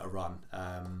time at a run.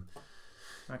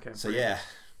 So yeah.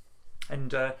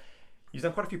 And you've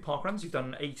done quite a few park runs. You've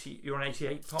done 80. You're on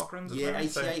 88 park runs. Yeah,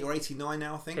 88 or 89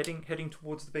 now, I think. Heading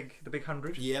towards the big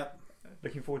 100. Yeah.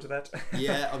 Looking forward to that.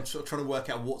 Yeah, I'm sort of trying to work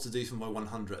out what to do for my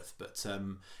 100th, but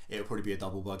it'll probably be a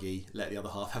double buggy. Let the other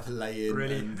half have a lay in,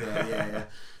 Really? and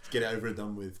get it over and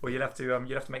done with. Well, you'll have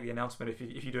to make the announcement if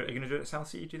you do it. Are you going to do it at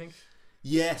Southsea? Do you think?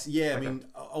 Yes, yeah. Okay. I mean,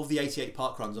 of the 88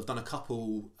 park runs, I've done a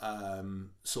couple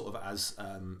sort of as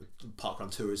park run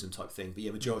tourism type thing, but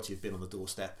yeah, majority have been on the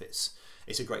doorstep.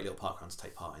 It's a great little park run to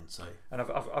take part in. So, and I've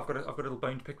got a little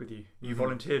bone to pick with you. You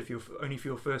volunteered only for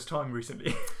your first time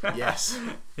recently. Yes,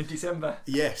 in December.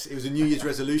 Yes, it was a New Year's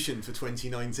resolution for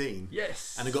 2019.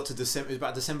 Yes, and I got to December. It was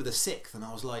about December the 6th, and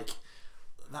I was like,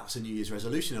 that's a New Year's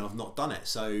resolution, and I've not done it.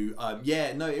 So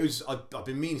it was. I've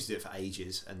been meaning to do it for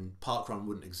ages, and parkrun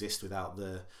wouldn't exist without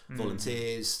the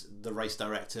volunteers, the race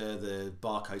director, the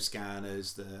barcode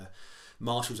scanners, the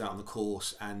marshals out on the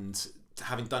course, and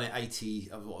having done it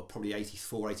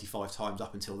 84, 85 times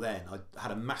up until then, I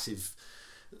had a massive.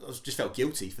 I just felt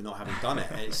guilty for not having done it.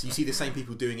 And you see the same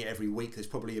people doing it every week. There's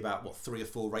probably about 3 or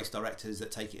 4 race directors that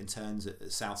take it in turns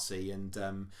at Southsea, and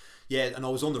and I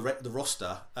was on the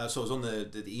roster, so I was on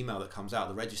the email that comes out,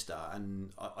 the register,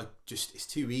 and I just, it's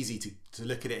too easy to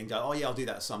look at it and go, oh yeah, I'll do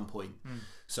that at some point.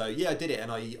 So yeah, I did it,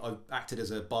 and I acted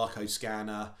as a barcode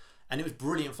scanner, and it was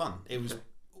brilliant fun. It was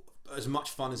as much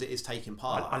fun as it is taking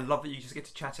part. I love that you just get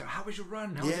to chat. How was your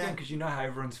run? How was it going? Because you know how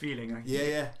everyone's feeling. And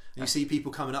you see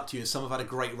people coming up to you, and some have had a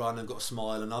great run and got a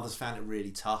smile, and others found it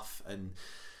really tough. And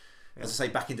as I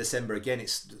say, back in December again,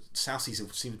 Southsea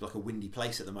seems like a windy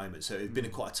place at the moment, so it's been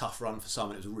quite a tough run for some,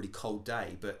 and it was a really cold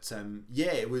day. But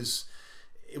it was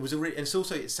a really, and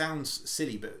it sounds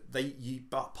silly, but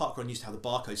parkrun used to have the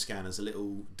barcode scanners, the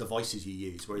little devices you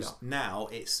use, whereas now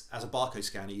it's, as a barcode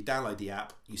scanner, you download the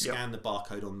app, you scan the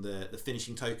barcode on the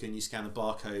finishing token, you scan the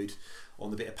barcode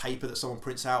on the bit of paper that someone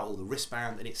prints out, or the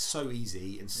wristband, and it's so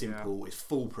easy and simple. It's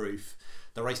foolproof.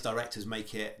 The race directors they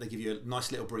give you a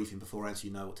nice little briefing beforehand, so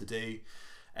you know what to do.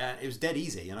 It was dead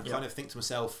easy, and I kind of think to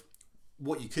myself,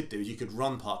 what you could do is you could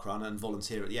run parkrun and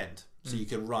volunteer at the end. So you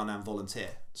can run and volunteer.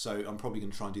 So I'm probably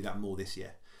going to try and do that more this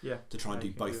year. Yeah. To try and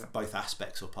do both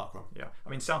aspects of parkrun. Yeah. I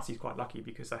mean, Southsea's quite lucky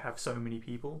because they have so many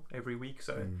people every week.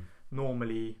 So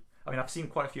normally, I mean, I've seen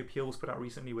quite a few appeals put out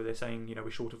recently where they're saying, we're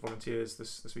short of volunteers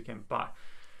this weekend. But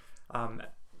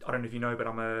I don't know if you know, but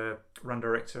I'm a run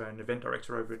director and event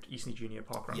director over at Eastney Junior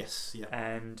Parkrun. Yes, yeah.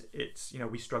 And it's,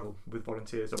 we struggle with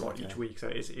volunteers a lot each week, so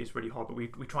it's really hard. But we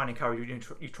try and encourage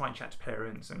you try and chat to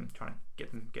parents and try and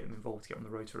get them involved, get on the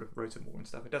rotor more and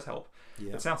stuff. It does help.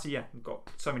 Yeah. But Southsea, we've got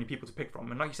so many people to pick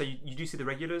from, and like you say, you do see the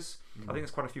regulars. I think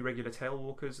there's quite a few regular tail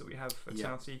walkers that we have at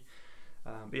Southsea.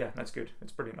 But yeah, that's good.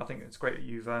 It's brilliant. I think it's great that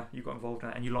you got involved in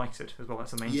it and you liked it as well. That's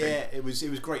the main thing. Yeah, it was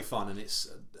great fun, and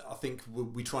I think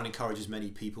we try and encourage as many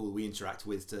people we interact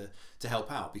with to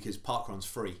help out, because parkrun's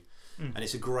free, and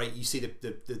it's a great. You see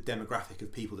the demographic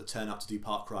of people that turn up to do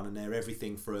parkrun, and they're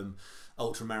everything from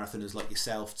ultra marathoners like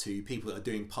yourself to people that are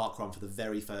doing parkrun for the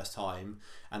very first time,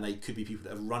 and they could be people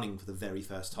that are running for the very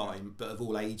first time, but of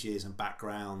all ages and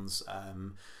backgrounds.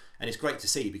 And it's great to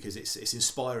see, because it's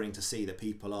inspiring to see that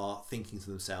people are thinking to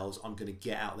themselves, I'm going to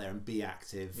get out there and be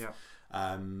active. Yeah.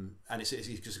 And it's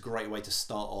just a great way to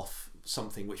start off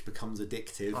something which becomes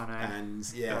addictive. I know.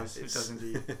 And it does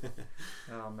indeed.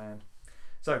 Oh man.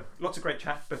 So lots of great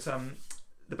chat, but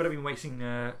the bit I've been waiting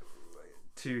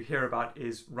to hear about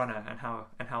is Runner and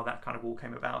how that kind of all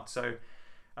came about. So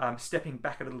stepping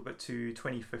back a little bit to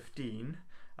 2015.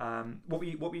 What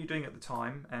were you doing at the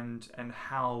time, and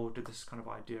how did this kind of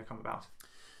idea come about?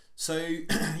 So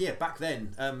back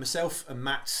then, myself and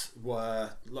Matt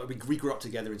were we grew up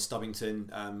together in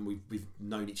Stubbington. We've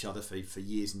known each other for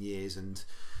years and years, and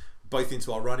both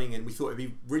into our running. And we thought it'd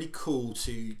be really cool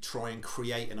to try and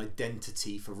create an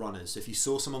identity for runners. So if you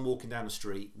saw someone walking down the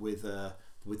street with the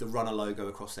Runner logo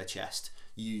across their chest,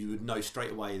 you would know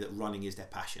straight away that running is their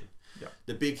passion. Yeah.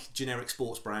 The big generic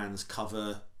sports brands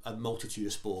cover a multitude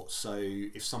of sports, so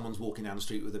if someone's walking down the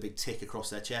street with a big tick across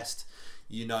their chest,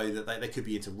 you know that they could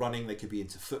be into running, they could be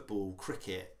into football,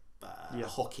 cricket,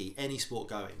 hockey, any sport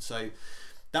going. So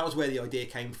that was where the idea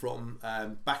came from,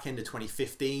 back end of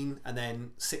 2015, and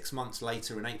then 6 months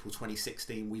later in April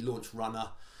 2016 we launched Runner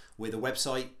with a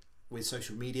website, with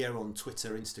social media on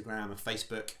Twitter, Instagram and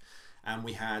Facebook, and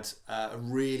we had a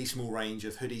really small range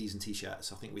of hoodies and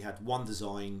t-shirts. I think we had one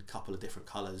design, couple of different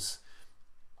colours.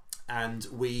 And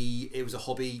it was a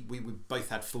hobby. We both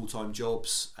had full-time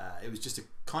jobs. It was just a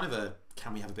kind of a,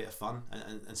 can we have a bit of fun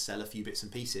and sell a few bits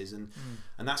and pieces, and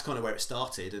that's kind of where it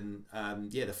started. And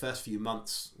the first few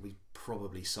months we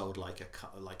probably sold like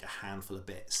a handful of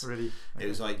bits. Really? Okay. It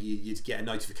was like you'd get a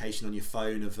notification on your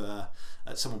phone of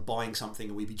someone buying something,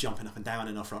 and we'd be jumping up and down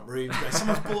in our front room going,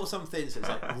 someone's bought something. So it's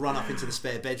like run up into the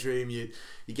spare bedroom, you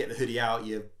get the hoodie out,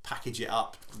 you package it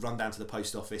up, run down to the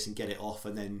post office and get it off,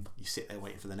 and then you sit there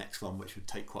waiting for the next one, which would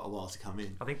take quite a while to come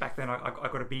in. I think back then I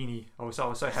got a beanie. I was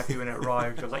so happy when it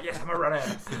arrived. I was like, yes, I'm a runner.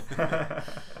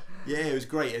 Yeah, it was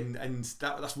great, and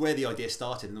that's where the idea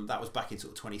started, and that was back in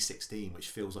sort of 2016, which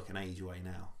feels like an age away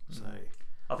now. So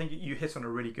I think you hit on a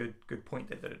really good point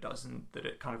there, that it does, and that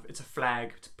it's a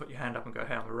flag to put your hand up and go,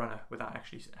 hey, I'm a runner, without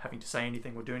actually having to say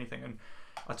anything or do anything. And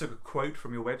I took a quote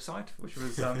from your website, which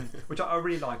was which I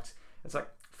really liked. It's like,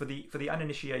 for the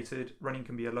uninitiated, running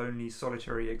can be a lonely,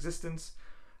 solitary existence.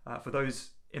 For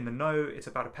those in the know, it's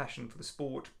about a passion for the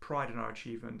sport, pride in our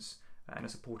achievements, and a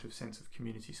supportive sense of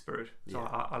community spirit. So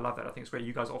yeah. I love that. I think it's great.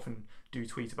 You guys often do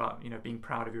tweet about, being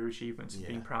proud of your achievements and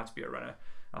being proud to be a runner.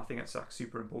 I think that's like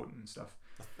super important and stuff.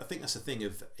 I think that's the thing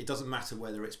of, it doesn't matter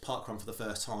whether it's parkrun for the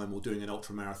first time or doing an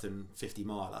ultra marathon 50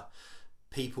 miler.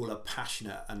 People are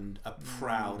passionate and are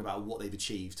proud about what they've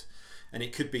achieved. And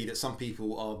it could be that some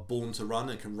people are born to run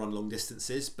and can run long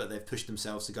distances, but they've pushed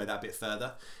themselves to go that bit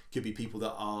further. Could be people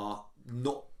that are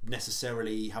not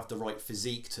necessarily have the right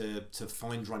physique to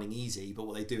find running easy, but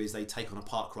what they do is they take on a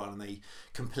park run and they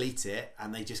complete it,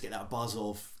 and they just get that buzz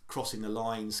of crossing the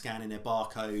line, scanning their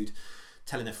barcode,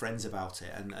 telling their friends about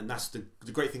it. And that's the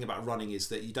great thing about running, is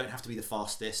that you don't have to be the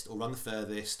fastest or run the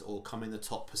furthest or come in the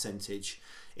top percentage.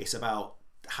 It's about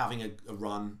having a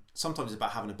run. Sometimes it's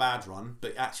about having a bad run,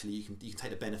 but actually you can take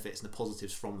the benefits and the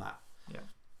positives from that.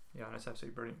 Yeah, that's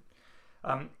absolutely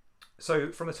brilliant.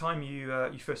 So from the time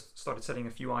you first started selling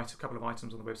a couple of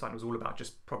items on the website, it was all about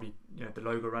just probably the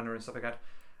logo runner and stuff like that.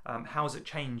 How has it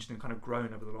changed and kind of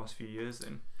grown over the last few years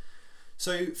then?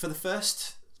 So for the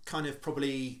first kind of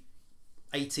probably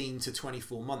 18 to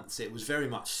 24 months, it was very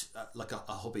much like a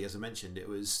hobby, as I mentioned. It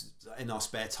was in our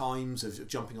spare times of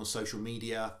jumping on social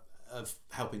media, of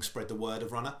helping spread the word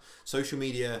of runner. Social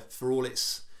media, for all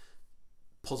its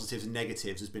positives and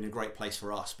negatives, has been a great place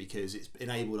for us, because it's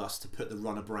enabled us to put the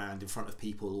runner brand in front of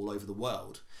people all over the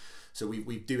world. So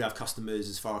we do have customers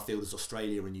as far afield as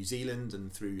Australia and New Zealand,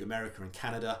 and through America and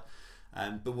Canada.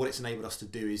 But what it's enabled us to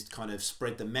do is kind of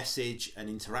spread the message and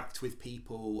interact with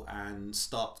people and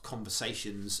start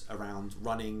conversations around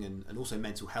running and also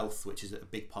mental health, which is a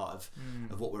big part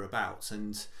of what we're about.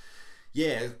 And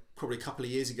yeah, probably a couple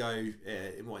of years ago,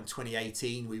 in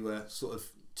 2018, we were sort of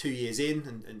 2 years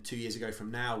in, and 2 years ago from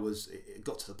now it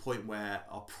got to the point where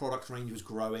our product range was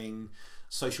growing,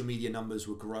 social media numbers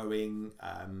were growing,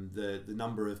 the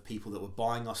number of people that were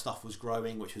buying our stuff was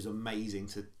growing, which was amazing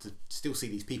to still see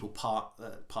these people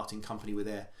parting company with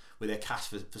their cash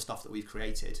for stuff that we've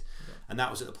created. And that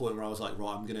was at the point where I was like,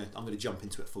 right, I'm gonna jump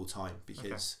into it full time,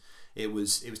 because it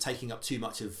was taking up too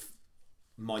much of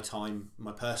my time,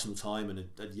 my personal time, and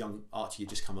a young Archie had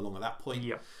just come along at that point.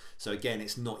 So again,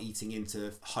 it's not eating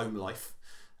into home life.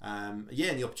 And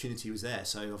the opportunity was there.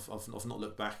 So I've not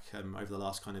looked back over the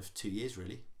last kind of 2 years,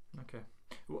 really. Okay.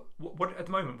 What at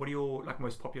the moment? What are your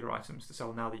most popular items to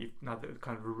sell now that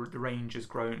kind of the range has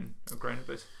grown a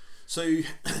bit? So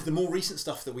the more recent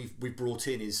stuff that we've brought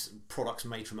in is products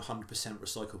made from 100%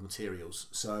 recycled materials.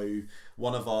 So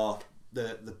one of our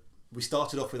we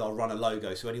started off with our runner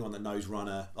logo. So anyone that knows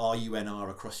runner, RUNR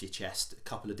across your chest, a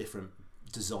couple of different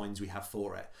designs we have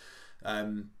for it.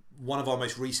 One of our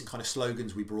most recent kind of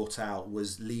slogans we brought out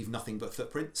was "Leave nothing but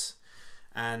footprints,"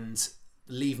 and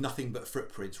 "Leave nothing but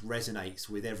footprints" resonates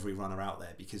with every runner out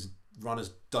there, because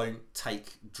runners don't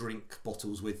take drink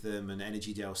bottles with them and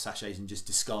energy gel sachets and just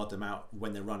discard them out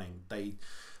when they're running. They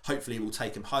hopefully will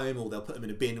take them home, or they'll put them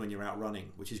in a bin when you're out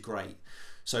running, which is great.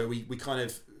 So we kind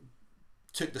of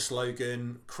took the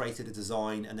slogan, created a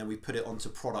design, and then we put it onto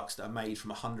products that are made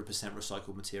from 100%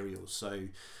 recycled materials. So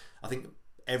I think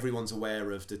everyone's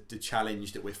aware of the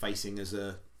challenge that we're facing as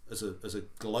a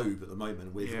globe at the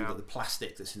moment, with all the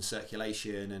plastic that's in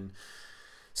circulation and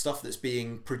stuff that's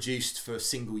being produced for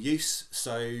single use.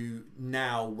 So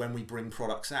now when we bring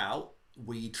products out,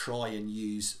 we try and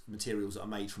use materials that are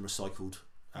made from recycled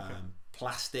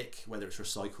plastic, whether it's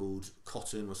recycled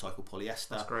cotton, recycled polyester.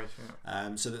 That's great.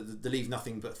 So the Leave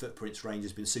Nothing But Footprints range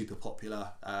has been super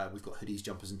popular. We've got hoodies,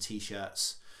 jumpers and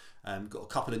t-shirts. Got a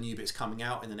couple of new bits coming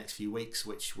out in the next few weeks,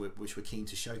 which we're keen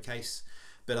to showcase.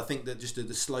 But I think that just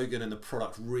the slogan and the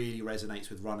product really resonates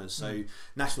with runners. So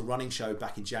National Running Show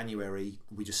back in January,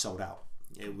 we just sold out.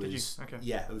 It was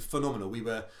it was phenomenal. We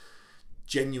were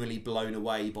genuinely blown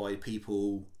away by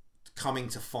people coming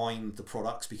to find the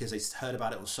products because they've heard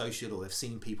about it on social or they've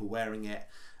seen people wearing it.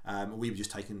 We were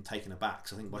just taken aback.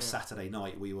 So I think by Saturday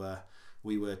night we were.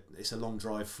 It's a long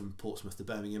drive from Portsmouth to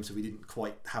Birmingham, so we didn't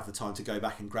quite have the time to go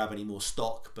back and grab any more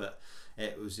stock. But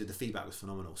the feedback was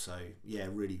phenomenal. So yeah,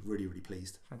 really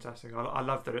pleased. Fantastic. I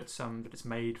love that it's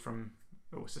made from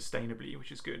sustainably,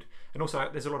 which is good. And also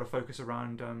there's a lot of focus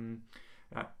around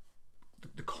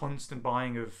the constant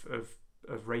buying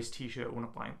of race t-shirt, or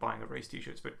not buying of race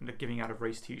t-shirts, but giving out of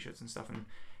race t-shirts and stuff, and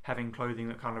having clothing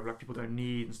that kind of like people don't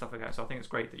need and stuff like that. So I think it's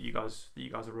great that you guys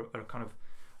are kind of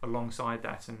alongside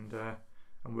that and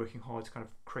working hard to kind of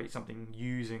create something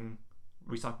using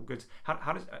recycled goods.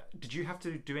 How did you have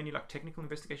to do any like technical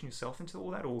investigation yourself into all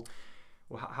that, or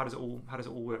how does it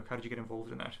all work? How did you get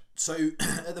involved in that? So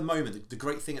at the moment, the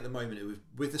great thing at the moment,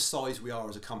 with the size we are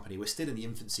as a company, we're still in the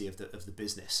infancy of the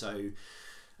business. So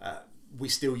we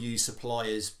still use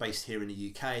suppliers based here in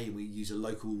the UK. We use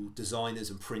local designers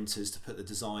and printers to put the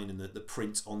design and the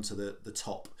print onto the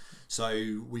top.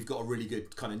 So we've got a really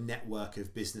good kind of network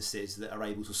of businesses that are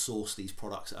able to source these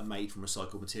products that are made from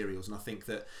recycled materials. And I think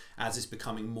that as it's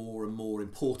becoming more and more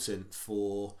important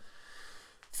for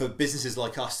businesses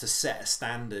like us to set a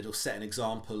standard or set an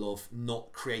example of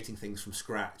not creating things from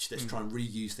scratch, let's try and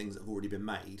reuse things that have already been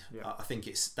made. I think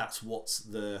that's what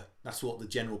the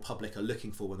general public are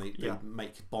looking for when they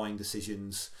make buying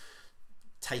decisions.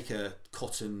 Take a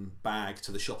cotton bag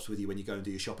to the shops with you when you go and do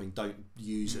your shopping. Don't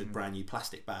use a brand new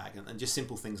plastic bag, and just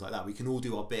simple things like that. We can all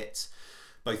do our bit.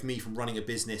 Both me from running a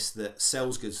business that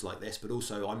sells goods like this, but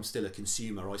also I'm still a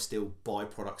consumer. I still buy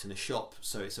products in a shop,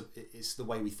 so it's the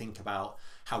way we think about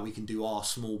how we can do our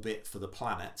small bit for the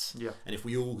planet. And if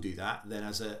we all do that, then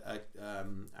as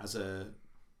a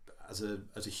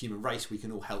human race, we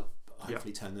can all help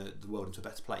hopefully turn the world into a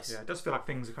better place. It does feel like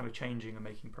things are kind of changing and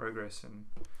making progress, and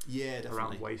definitely.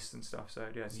 Around waste and stuff. So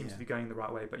it seems to be going the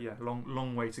right way, but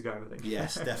long way to go, I think.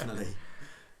 Yes, definitely.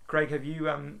 Craig, have you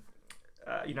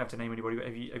you don't have to name anybody, but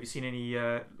have you seen any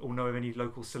or know of any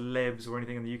local celebs or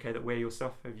anything in the UK that wear your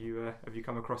stuff? Have you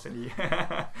come across any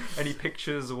any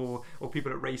pictures or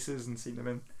people at races and seen them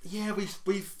in? Yeah,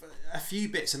 we've a few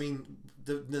bits. I mean,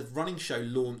 the running show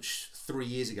launched 3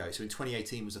 years ago, so in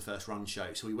 2018 was the first run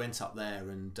show. So we went up there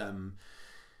and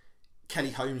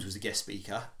Kelly Holmes was a guest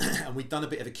speaker, and we'd done a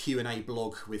bit of a Q&A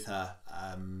blog with her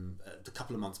a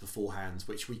couple of months beforehand,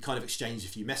 which we kind of exchanged a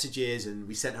few messages, and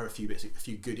we sent her a few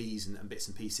goodies and bits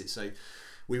and pieces. So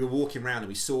we were walking around and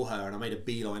we saw her, and I made a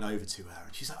beeline over to her,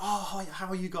 and she's like, "Oh, hi, how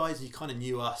are you guys?" And you kind of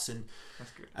knew us, and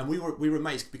that's good. And we were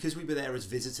amazed because we were there as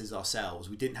visitors ourselves.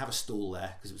 We didn't have a stall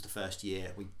there because it was the first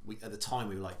year. We at the time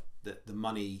we were like, the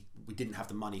money, we didn't have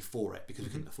the money for it because we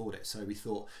couldn't afford it. So we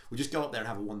thought we'd just go up there and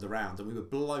have a wander around, and we were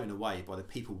blown away by the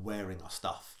people wearing our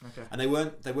stuff. Okay. And they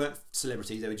weren't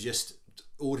celebrities, they were just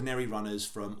ordinary runners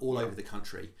from all over the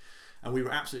country. And we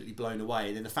were absolutely blown away.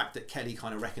 And then the fact that Kelly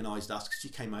kind of recognised us, because she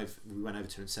came over, we went over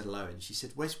to her and said hello, and she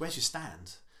said, where's your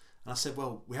stand? And I said,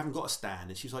 well, we haven't got a stand.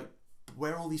 And she was like,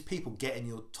 where are all these people getting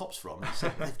your tops from? I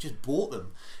said, they've just bought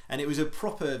them. And it was a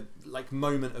proper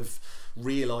moment of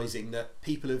realising that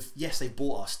people they've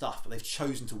bought our stuff, but they've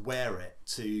chosen to wear it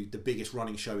to the biggest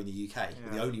running show in the UK,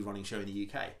 the only running show in the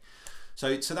UK.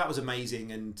 So that was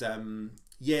amazing. And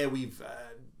we've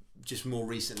just more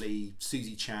recently,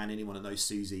 Susie Chan, anyone that knows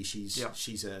Susie,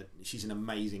 she's an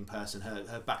amazing person.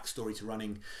 Her backstory to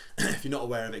running, if you're not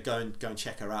aware of it, go and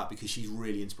check her out, because she's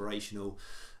really inspirational.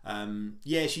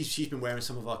 She's been wearing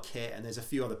some of our kit, and there's a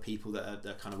few other people that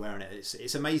are kind of wearing it.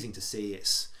 It's amazing to see.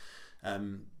 It's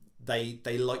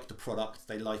they like the product,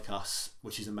 they like us,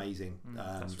 which is amazing.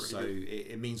 That's really good.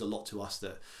 It means a lot to us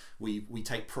that we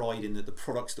take pride in that the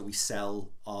products that we sell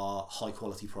are high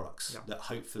quality products, that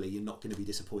hopefully you're not going to be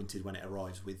disappointed when it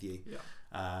arrives with you.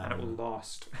 And it will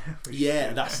last.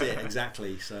 That's it,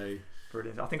 exactly. So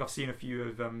brilliant. I think I've seen a few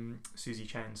of Susie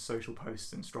Chan's social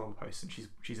posts and Strava posts, and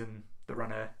she's in the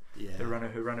runner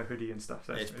hoodie and stuff.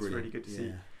 So it's really good to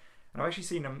see. And I've actually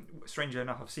seen strangely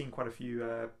enough, I've seen quite a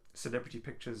few celebrity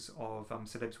pictures of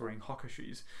celebs wearing Hoka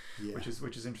shoes, which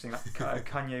is interesting. Like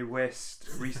Kanye West,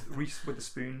 Reese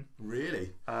Witherspoon,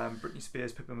 really, Britney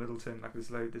Spears, Pippa Middleton. Like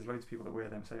there's loads of people that wear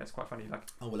them, so it's quite funny. Like,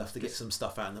 we'll have to get some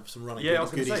stuff out and some running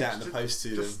goodies out in the post to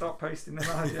them. Just start posting them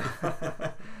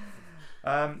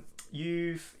out.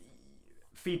 You've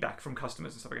feedback from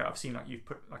customers and stuff like that. I've seen like you've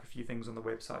put like a few things on the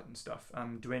website and stuff.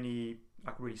 Do any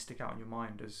like really stick out in your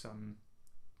mind as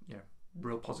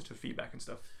real positive feedback and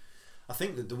stuff? I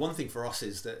think that the one thing for us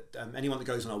is that anyone that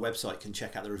goes on our website can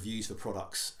check out the reviews for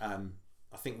products.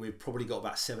 I think we've probably got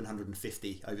about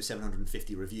over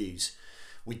 750 reviews,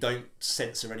 We don't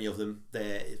censor any of them.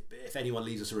 If anyone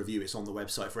leaves us a review, it's on the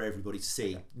website for everybody to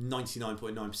see.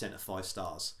 99.9% are 5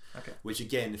 stars. Okay. Which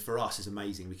again, for us, is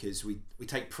amazing because we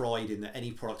take pride in that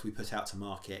any product we put out to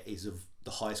market is of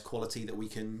the highest quality that we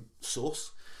can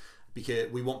source,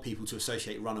 because we want people to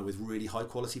associate Runner with really high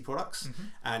quality products,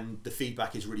 and the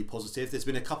feedback is really positive. There's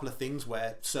been a couple of things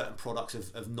where certain products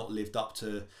have not lived up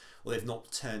to, or they've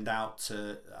not turned out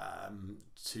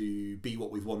to be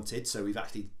what we've wanted, so we've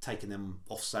actually taken them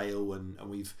off sale and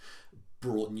we've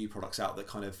brought new products out that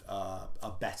kind of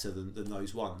are better than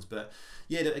those ones. But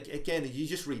yeah, again, you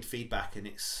just read feedback, and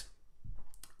it's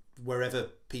wherever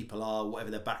people are,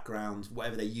 whatever their background,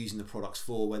 whatever they're using the products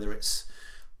for, whether it's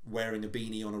wearing a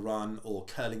beanie on a run or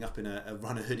curling up in a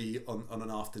runner hoodie on an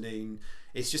afternoon.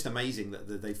 It's just amazing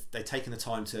that they've taken the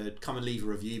time to come and leave a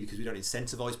review, because we don't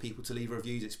incentivize people to leave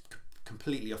reviews. It's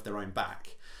completely off their own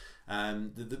back.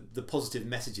 The positive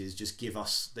messages just give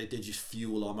us, they just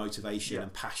fuel our motivation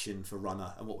and passion for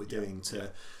Runner and what we're doing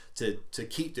to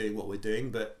keep doing what we're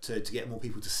doing, but to get more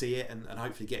people to see it and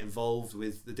hopefully get involved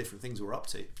with the different things we're up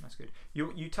to. That's good.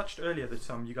 You touched earlier that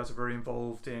you guys are very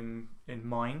involved in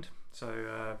mind,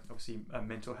 so obviously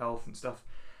mental health and stuff.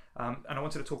 And I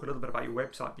wanted to talk a little bit about your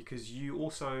website, because you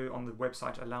also on the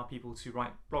website allow people to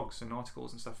write blogs and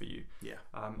articles and stuff for you. Yeah.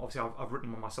 Obviously I've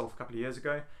written one myself a couple of years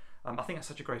ago. I think that's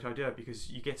such a great idea,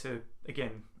 because you get to,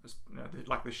 again,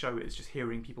 like the show is just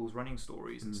hearing people's running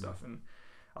stories and stuff, and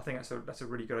I think that's a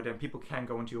really good idea. And people can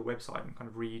go onto your website and kind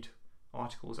of read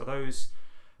articles. Are those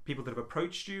people that have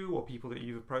approached you, or people that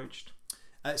you've approached?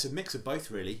 It's a mix of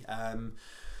both, really.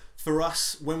 For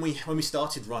us, when we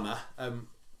started Runner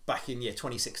back in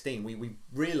 2016, we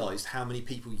realised how many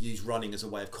people use running as a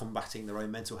way of combating their own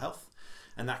mental health,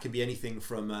 and that can be anything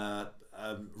from a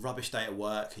rubbish day at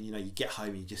work, and you get home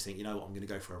and you just think, I'm going to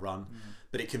go for a run.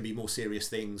 But it can be more serious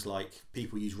things, like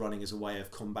people use running as a way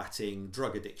of combating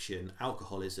drug addiction,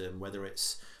 alcoholism, whether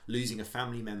it's losing a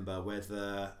family member,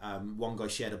 whether one guy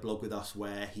shared a blog with us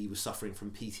where he was suffering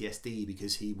from PTSD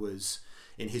because he was,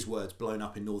 in his words, blown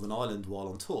up in Northern Ireland while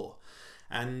on tour.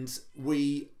 And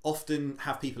we often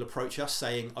have people approach us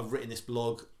saying, I've written this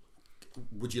blog,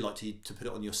 would you like to put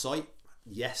it on your site?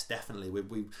 Yes, definitely.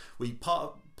 We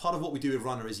part of what we do with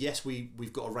Runner is, yes,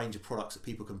 we've got a range of products that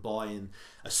people can buy and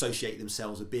associate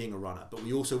themselves with being a runner, but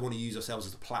we also want to use ourselves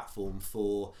as a platform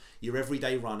for your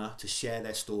everyday runner to share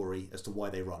their story as to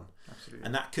why they run. Absolutely.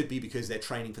 And that could be because they're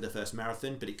training for their first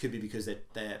marathon, but it could be because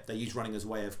they use running as a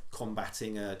way of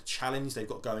combating a challenge they've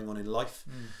got going on in life.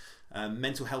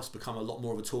 Mental health's become a lot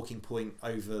more of a talking point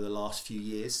over the last few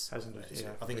years, hasn't it? Yeah.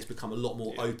 I think it's become a lot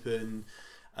more open.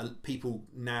 People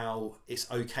now, it's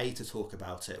okay to talk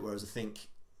about it, whereas I think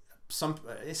some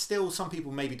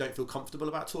people maybe don't feel comfortable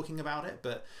about talking about it,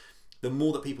 but the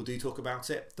more that people do talk about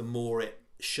it, the more it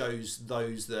shows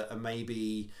those that are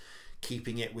maybe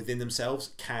keeping it within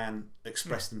themselves can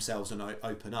express themselves and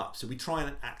open up. So we try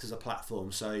and act as a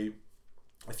platform. So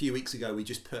a few weeks ago we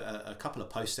just put a couple of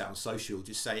posts out on social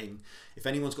just saying, if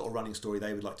anyone's got a running story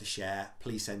they would like to share,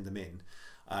 please send them in.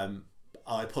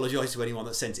 I apologise to anyone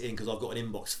that sent it in, because I've got an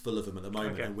inbox full of them at the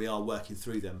moment, and we are working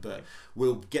through them, but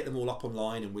we'll get them all up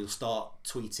online and we'll start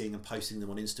tweeting and posting them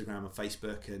on Instagram and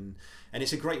Facebook, and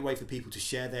it's a great way for people to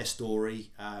share their story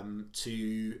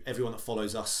to everyone that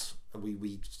follows us.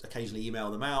 We occasionally email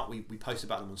them out, we post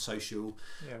about them on social,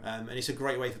 and it's a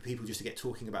great way for people just to get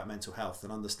talking about mental health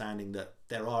and understanding that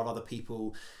there are other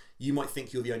people. You might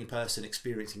think you're the only person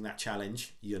experiencing that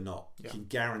challenge, you're not. You can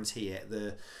guarantee it.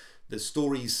 The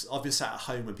stories, I've been sat at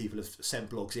home when people have sent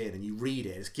blogs in and you read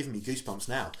it, it's giving me goosebumps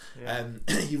now.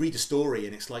 You read a story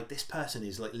and it's like, this person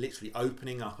is like literally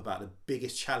opening up about the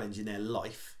biggest challenge in their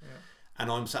life, and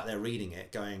I'm sat there reading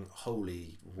it going,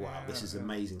 holy wow, this is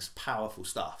amazing, it's powerful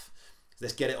stuff.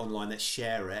 Let's get it online, let's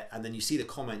share it. And then you see the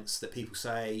comments that people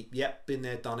say, yep, been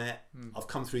there, done it, I've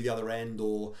come through the other end,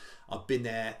 or I've been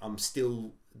there, I'm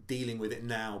still dealing with it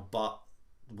now, but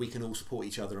we can all support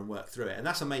each other and work through it. And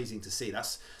that's amazing to see.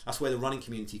 That's where the running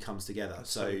community comes together. That's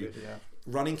so good,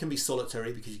 running can be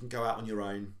solitary because you can go out on your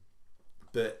own,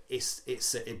 but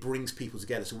it brings people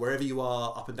together. So wherever you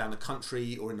are up and down the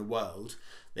country or in the world,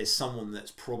 there's someone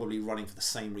that's probably running for the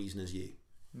same reason as you.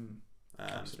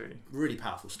 Absolutely. Really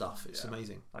powerful stuff. It's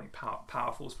amazing. I think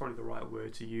powerful is probably the right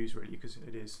word to use, really, because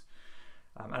it is.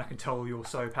 And I can tell you're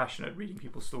so passionate reading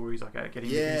people's stories, like getting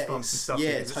goosebumps and stuff.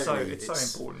 It's so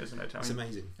important, isn't it? It's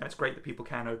amazing. And it's great that people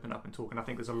can open up and talk, and I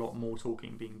think there's a lot more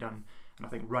talking being done. And I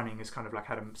think running has kind of like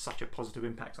had such a positive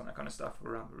impact on that kind of stuff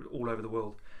around all over the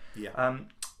world.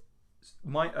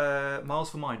 Miles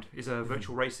for Mind is a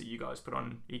virtual race that you guys put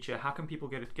on each year. How can people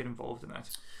get involved in that?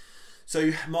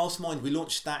 So Miles to Mind, we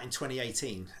launched that in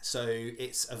 2018. So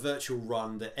it's a virtual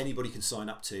run that anybody can sign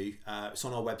up to. It's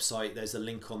on our website. There's a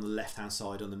link on the left-hand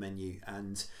side on the menu.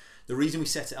 And the reason we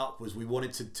set it up was we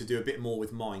wanted to do a bit more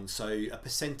with Mind. So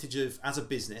as a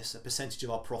business, a percentage of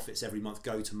our profits every month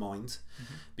go to Mind,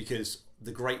 because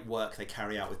the great work they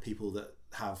carry out with people that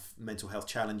have mental health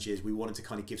challenges, we wanted to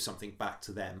kind of give something back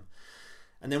to them.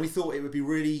 And then we thought it would be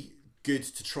really good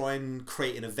to try and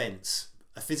create an event.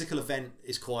 A physical event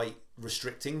is quite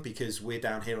restricting because we're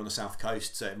down here on the south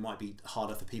coast, so it might be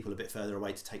harder for people a bit further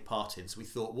away to take part in. So we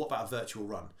thought, what about a virtual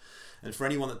run? And for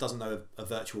anyone that doesn't know a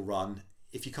virtual run,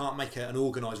 if you can't make an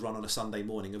organised run on a Sunday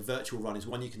morning, a virtual run is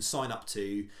one you can sign up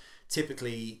to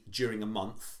typically during a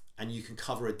month, and you can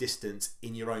cover a distance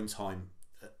in your own time,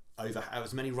 over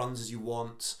as many runs as you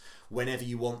want, whenever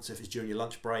you want. So if it's during your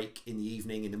lunch break, in the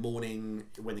evening, in the morning,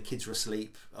 when the kids are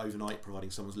asleep, overnight,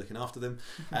 providing someone's looking after them,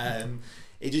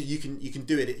 you can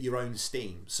do it at your own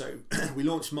steam. So we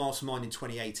launched Miles to Mind in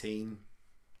 2018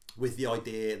 with the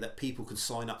idea that people can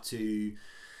sign up to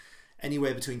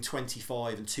anywhere between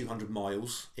 25 and 200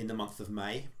 miles in the month of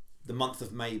May. The month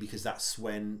of May, because that's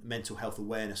when Mental Health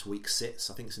Awareness Week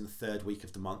sits. I think it's in the third week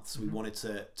of the month. So we wanted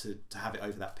to have it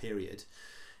over that period.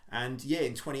 And yeah,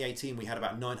 in 2018 we had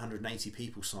about 980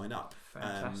 people sign up.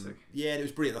 Fantastic. Yeah, it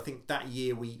was brilliant. I think that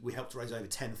year we helped raise over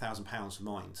 £10,000 for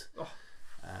Mind. Oh,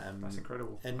 that's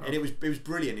incredible. And it was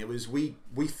brilliant. It was we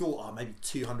thought maybe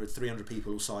 200, 300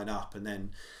 people will sign up, and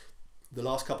then the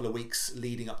last couple of weeks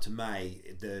leading up to May,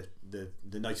 the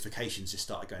notifications just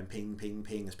started going ping, ping,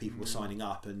 ping as people were signing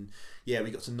up, and yeah, we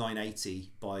got to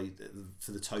 980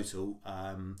 for the total.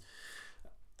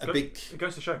 It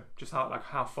goes to show just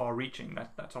how far-reaching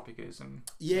that topic is, and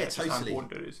totally how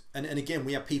important it is. And again,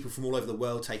 we have people from all over the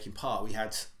world taking part. We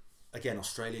had, again,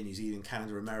 Australia, New Zealand,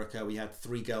 Canada, America. We had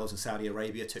 3 girls in Saudi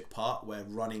Arabia took part, where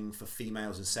running for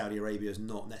females in Saudi Arabia is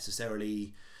not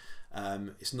necessarily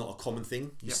it's not a common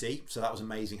thing you see. So that was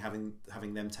amazing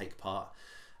having them take part.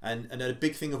 And a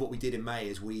big thing of what we did in May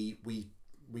is we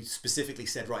specifically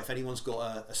said, right, if anyone's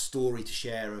got a story to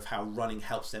share of how running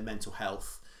helps their mental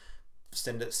health,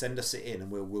 send us it in,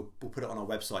 and we'll put it on our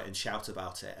website and shout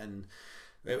about it. And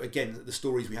again, the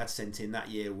stories we had sent in that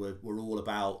year were all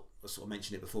about, I sort of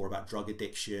mentioned it before, about drug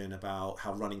addiction, about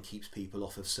how running keeps people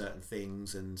off of certain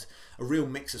things, and a real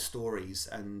mix of stories.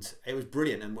 And it was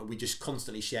brilliant, and we just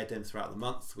constantly shared them throughout the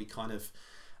month. We kind of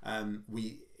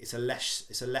it's a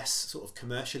less sort of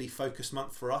commercially focused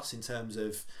month for us, in terms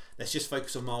of let's just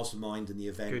focus on Miles to Mind and the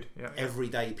event. Good. Yeah. Every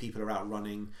day people are out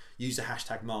running. Use the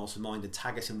hashtag Miles to Mind and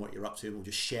tag us in what you're up to, and we'll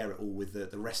just share it all with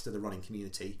the rest of the running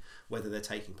community, whether they're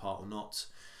taking part or not.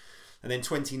 And then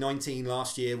 2019,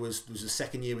 last year, was the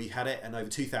second year we had it, and over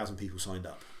 2,000 people signed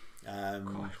up.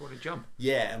 Gosh, what a jump!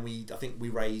 Yeah, and I think we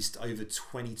raised over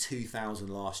 22,000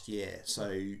 last year.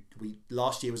 So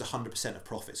last year was 100% of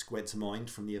profits went to Mind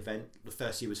from the event. The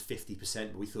first year was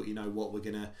 50%, but we thought, you know what, we're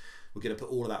gonna put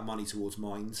all of that money towards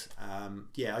Mind.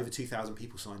 Over 2,000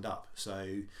 people signed up.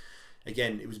 So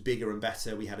again, it was bigger and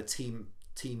better. We had a team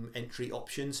entry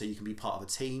option, so you can be part of a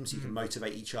team, so you can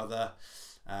motivate each other.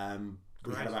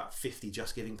 We had about 50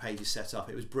 Just Giving pages set up.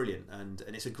 It was brilliant, and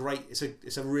it's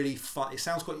a really fun. It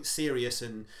sounds quite serious,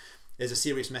 and there's a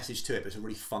serious message to it, but it's a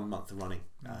really fun month of running.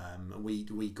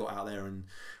 We got out there and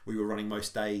we were running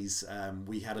most days.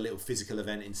 We had a little physical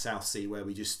event in Southsea where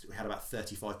we had about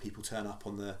 35 people turn up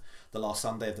on the last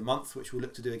Sunday of the month, which we'll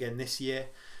look to do again this year.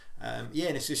 And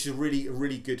it's just a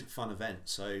really good fun event.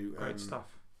 So great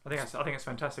stuff. I think it's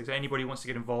fantastic. So anybody who wants to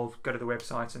get involved, go to the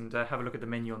website and have a look at the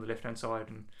menu on the left hand side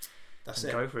and. That's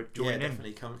it. Go for it. Join in.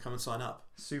 Definitely come and sign up.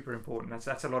 Super important.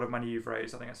 That's a lot of money you've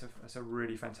raised. I think that's a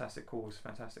really fantastic cause.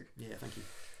 Fantastic. Yeah, thank you.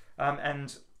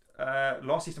 And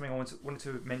lastly, something I wanted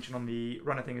to mention on the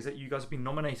runner thing is that you guys have been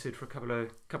nominated for a couple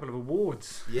of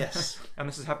awards. Yes. And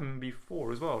this has happened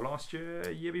before as well. Last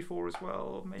year before as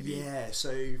well, maybe. Yeah.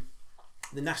 So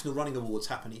the National Running Awards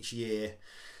happen each year.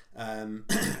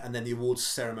 And then the awards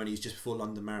ceremony is just before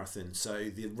London Marathon. So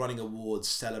the running awards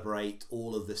celebrate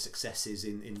all of the successes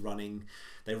in running.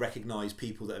 They recognise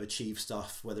people that have achieved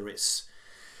stuff, whether it's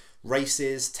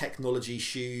races, technology,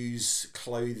 shoes,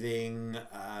 clothing,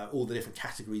 all the different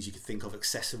categories you could think of,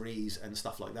 accessories and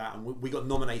stuff like that. And we got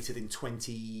nominated in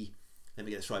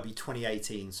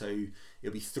 2018, so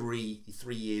it'll be three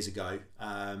years ago.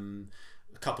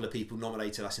 A couple of people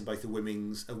nominated us in both the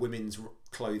women's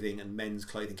clothing and men's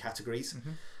clothing categories.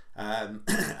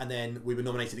 And then we were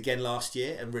nominated again last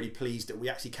year, and really pleased that we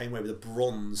actually came away with a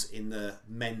bronze in the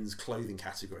men's clothing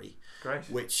category. Great.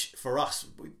 Which for us,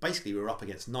 basically we were up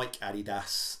against Nike,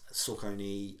 Adidas,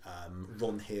 Saucony,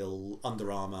 Ron Hill,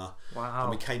 Under Armour. Wow. And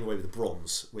we came away with a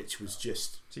bronze, which was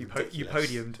just you ridiculous.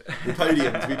 podiumed. We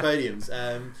podiumed.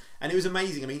 And it was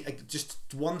amazing. I mean, just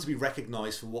one, to be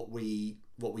recognised for what we're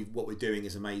doing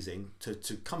is amazing. To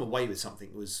come away with something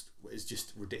is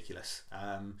just ridiculous.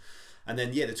 And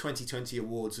then the 2020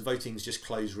 awards, the voting's just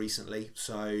closed recently,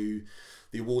 so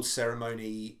the awards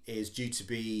ceremony is due to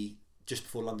be just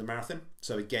before London Marathon.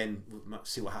 So again, we'll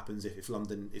see what happens if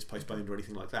London is postponed or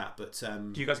anything like that. But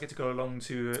do you guys get to go along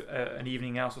to an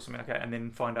evening out or something like that, and then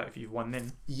find out if you've won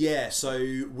then? Yeah. So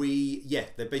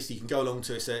they basically, you can go along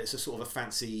to it's a sort of a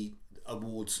fancy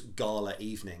awards gala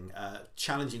evening.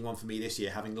 Challenging one for me this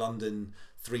year, having London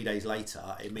 3 days later.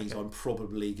 It means I'm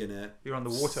probably gonna. You're on the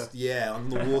water. Yeah, on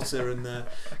the water and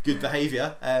good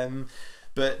behaviour.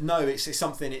 But no, it's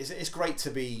something. It's great to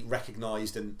be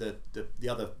recognised, and the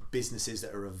other businesses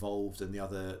that are involved and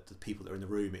the people that are in the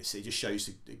room. It just shows.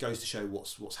 It goes to show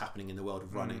what's happening in the world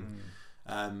of running.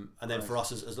 And then for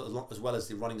us, as well as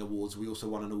the running awards, we also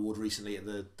won an award recently at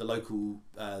the local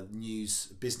news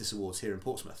business awards here in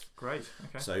Portsmouth. Great.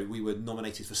 Okay. So we were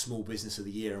nominated for Small Business of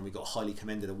the Year, and we got a highly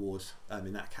commended award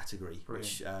in that category,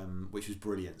 which was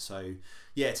brilliant. So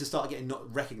yeah, to start getting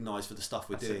recognised for the stuff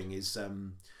we're doing is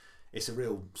it's a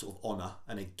real sort of honour,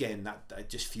 and again that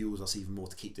just fuels us even more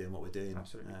to keep doing what we're doing.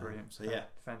 Absolutely brilliant. So yeah,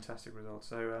 fantastic results.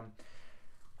 So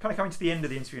kind of coming to the end of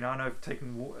the interview now. I know I've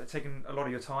taken a lot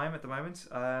of your time at the moment.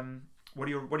 What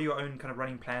are your own kind of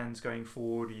running plans going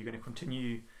forward? Are you going to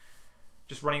continue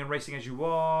just running and racing as you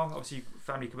are? Obviously,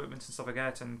 family commitments and stuff like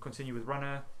that, and continue with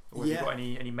runner. Or have you got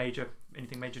anything major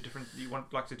different that you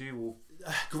like to do? Or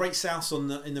Great South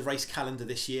in the race calendar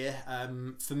this year.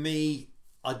 For me,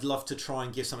 I'd love to try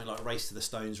and give something like Race to the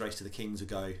Stones, Race to the Kings a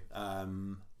go.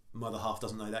 My other half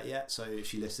doesn't know that yet, so if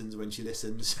she listens, when she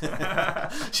listens,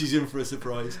 she's in for a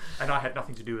surprise. And I had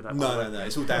nothing to do with that. No,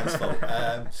 it's all Dan's fault.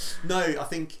 No, I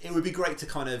think it would be great to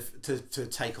kind of to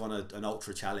take on an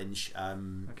ultra challenge.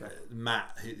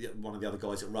 Matt, one of the other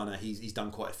guys at Runner, he's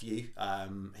done quite a few.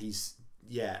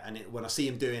 When I see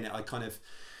him doing it, I kind of.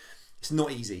 It's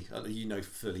not easy,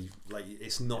 fully. Like,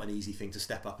 it's not an easy thing to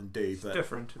step up and do. But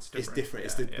it's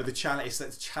different. But the challenge, it's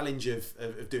that challenge of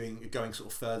going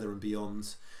sort of further and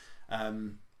beyond.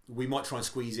 We might try and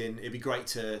squeeze in. It'd be great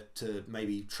to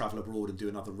maybe travel abroad and do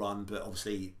another run, but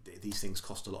obviously these things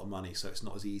cost a lot of money, so it's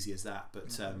not as easy as that.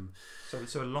 But so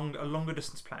a longer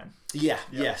distance plan. Yeah.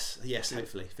 Yes.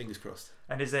 Hopefully, fingers crossed.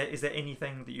 And is there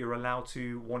anything that you're allowed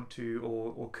to, want to,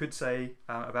 or could say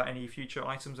about any future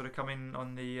items that are coming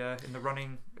on the in the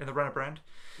runner brand?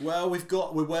 Well,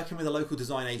 we're working with a local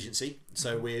design agency,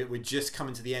 so we're just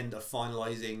coming to the end of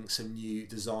finalising some new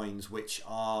designs, which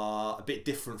are a bit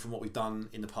different from what we've done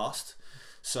in the past.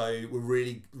 So we're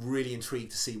really, really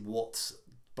intrigued to see what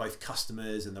both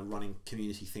customers and the running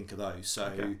community think of those.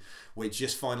 So we're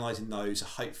just finalising those.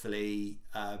 Hopefully,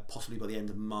 possibly by the end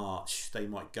of March, they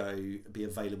might be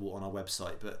available on our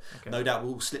website. But no doubt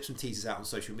we'll slip some teasers out on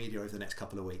social media over the next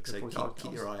couple of weeks. So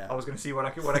keep your eye out. I was going to see what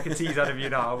I can tease out of you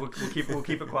now. We'll keep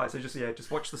it quiet. So just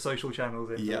watch the social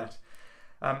channels.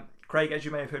 Craig, as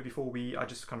you may have heard before, I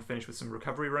just kind of finished with some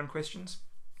recovery run questions.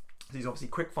 These are obviously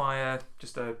quick fire,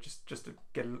 just to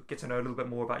get to know a little bit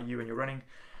more about you and your running.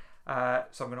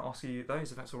 So I'm going to ask you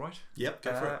those, if that's all right. Yep,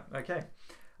 go for it. Okay.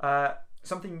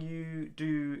 Something you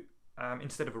do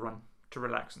instead of a run to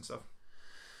relax and stuff.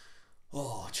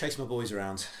 Oh, chase my boys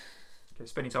around. Okay,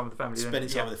 spending time with the family. Spending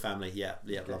time with the family. Yeah,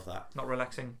 love that. Not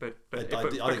relaxing, but I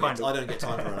don't get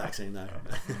time for relaxing. No.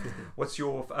 What's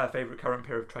your favourite current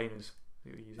pair of trainers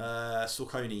that you're using?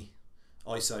 Saucony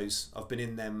ISOs. I've been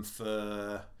in them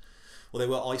for. Well, they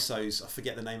were ISOs. I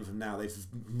forget the name of them now. They've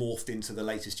morphed into the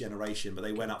latest generation, but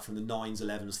they went up from the 9s,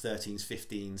 11s, 13s,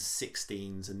 15s,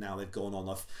 16s, and now they've gone on.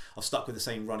 I've stuck with the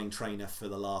same running trainer for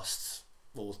the last,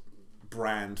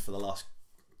 brand for the last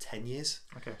 10 years.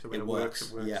 Okay, so when it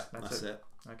works. Yeah, that's it.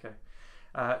 Okay.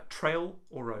 Trail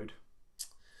or road?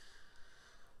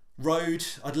 Road.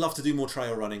 I'd love to do more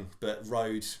trail running, but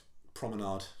road,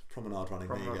 promenade running.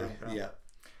 There you go. Yeah.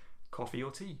 Coffee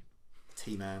or tea?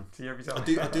 Tea, man. Tea every time.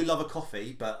 I do love a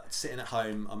coffee, but sitting at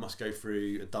home, I must go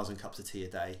through a dozen cups of tea a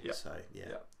day. Yep. So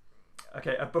yeah.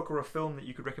 Okay, a book or a film that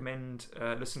you could recommend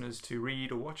listeners to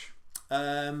read or watch?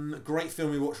 A great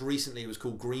film we watched recently was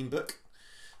called Green Book.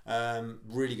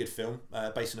 Really good film,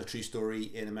 based on a true story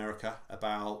in America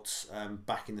about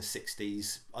back in the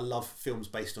 60s. I love films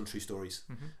based on true stories.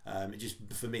 It just,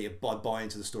 for me, I buy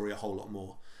into the story a whole lot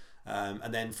more.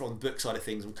 And then from the book side of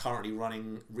things, I'm currently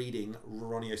reading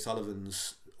Ronnie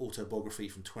O'Sullivan's autobiography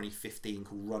from 2015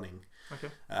 called Running. Okay.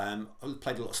 I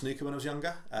played a lot of snooker when I was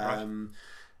younger. Right.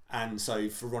 And so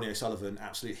for Ronnie O'Sullivan,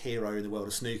 absolute hero in the world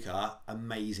of snooker,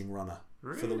 amazing runner.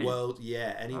 Really? For the world,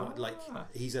 yeah. Anyone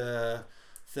he's a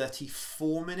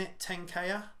 34-minute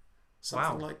 10K-er,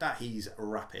 something like that. He's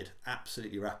rapid,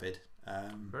 absolutely rapid.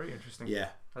 Very interesting. Yeah.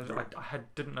 I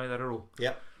didn't know that at all.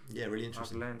 Yep. Yeah, really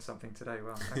interesting. I've learned something today.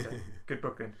 Well, okay. Good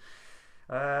book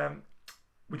then.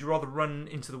 Would you rather run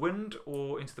into the wind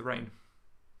or into the rain?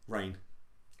 Rain.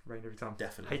 Rain every time.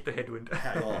 Definitely. Hate the headwind.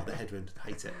 Oh, the headwind.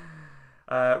 Hate it.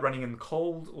 Running in the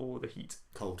cold or the heat?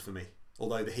 Cold for me.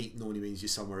 Although the heat normally means you're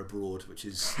somewhere abroad, which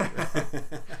is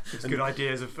it's good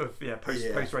ideas of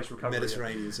post race recovery.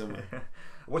 Mediterranean somewhere.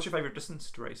 What's your favourite distance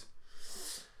to race?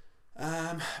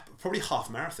 Probably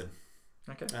half marathon.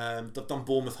 Okay. I've done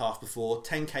Bournemouth half before.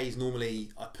 10Ks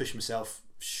normally I push myself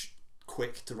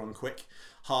quick to run quick.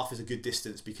 Half is a good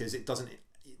distance because it doesn't.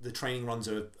 The training runs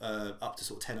are up to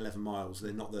sort of 10, 11 miles.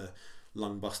 They're not the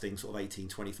lung busting sort of 18,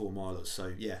 24 milers.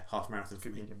 So yeah, half marathon for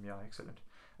me. Medium, yeah, excellent.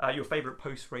 Your favourite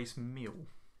post race meal?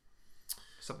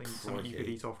 Something you could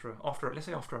eat after let's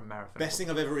say after a marathon. Best thing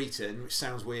I've ever eaten, which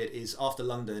sounds weird, is after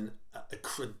London a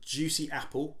juicy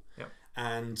apple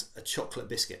and a chocolate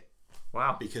biscuit.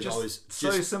 Wow! Because I was so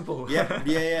simple.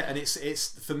 yeah, and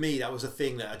it's for me that was a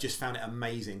thing that I just found it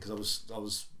amazing because I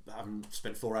was having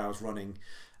spent 4 hours running.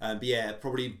 But yeah,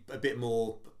 probably a bit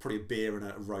more. Probably a beer and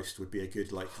a roast would be a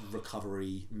good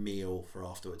recovery meal for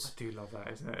afterwards. I do love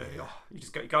that, isn't it? Yeah. You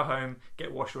just go home,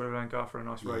 get washed or whatever, and go for a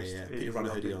nice roast. Yeah, put your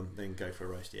runner hoodie on, then go for a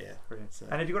roast. Yeah, brilliant. So.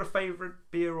 And have you got a favourite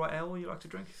beer or ale you like to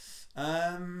drink?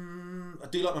 I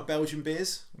do like my Belgian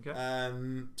beers. Okay.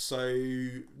 So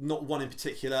not one in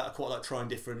particular. I quite like trying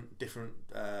different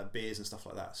beers and stuff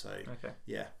like that. So okay.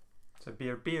 Yeah. So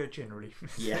beer generally.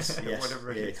 Yes. Whatever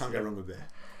it is. You can't go wrong with beer.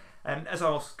 And as I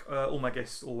ask all my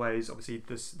guests always, obviously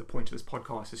the point of this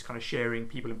podcast is kind of sharing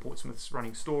people in Portsmouth's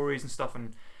running stories and stuff,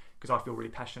 and because I feel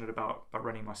really passionate about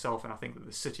running myself, and I think that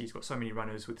the city's got so many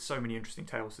runners with so many interesting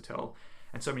tales to tell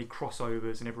and so many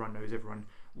crossovers and everyone knows everyone.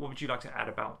 What would you like to add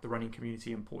about the running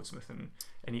community in Portsmouth, and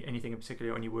anything in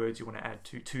particular, any words you want to add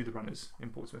to the runners in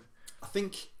Portsmouth? I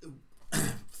think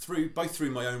through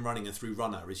my own running and through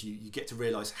Runner is you get to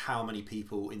realise how many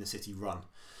people in the city run.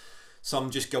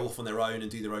 Some just go off on their own and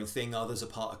do their own thing. Others are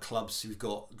part of clubs. We've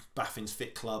got Baffin's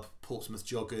Fit Club, Portsmouth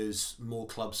Joggers, more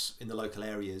clubs in the local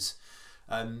areas.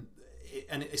 And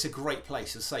it's a great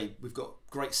place. As I say, we've got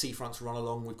great seafronts to run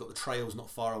along. We've got the trails not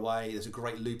far away. There's a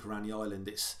great loop around the island.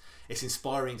 It's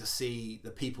inspiring to see the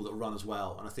people that run as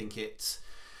well. And I think you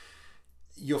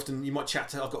might chat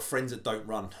to, I've got friends that don't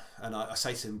run. And I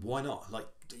say to them, why not?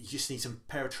 You just need some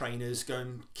pair of trainers, go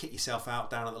and kit yourself out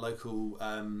down at the local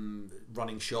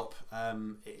running shop.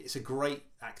 It's a great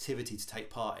activity to take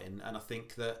part in, and I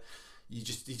think that you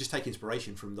just take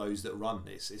inspiration from those that run.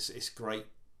 It's great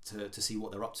to see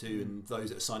what they're up to, and those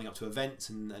that are signing up to events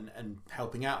and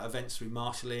helping out events through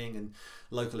marshalling and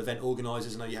local event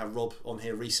organisers. I know you have Rob on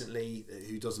here recently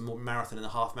who does a marathon and a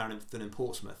half marathon in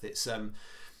Portsmouth. It's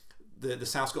the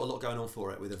South's got a lot going on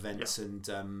for it with events and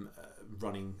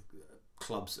running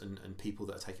clubs and people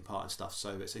that are taking part and stuff,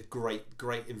 so it's a great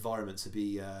environment to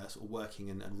be sort of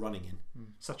working and running in.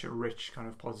 Such a rich kind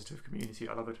of positive community.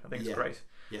 I love it. I think it's great.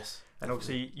 Yes, and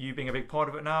definitely. Obviously you being a big part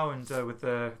of it now, and with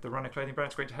the Runner clothing brand,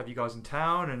 it's great to have you guys in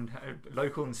town and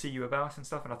local and see you about and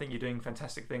stuff, and I think you're doing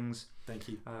fantastic things. Thank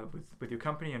you. With your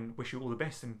company, and wish you all the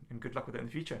best and good luck with it in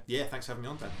the future. Yeah, thanks for having me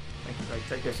on, Dan. Thank you, Craig.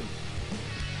 Take care.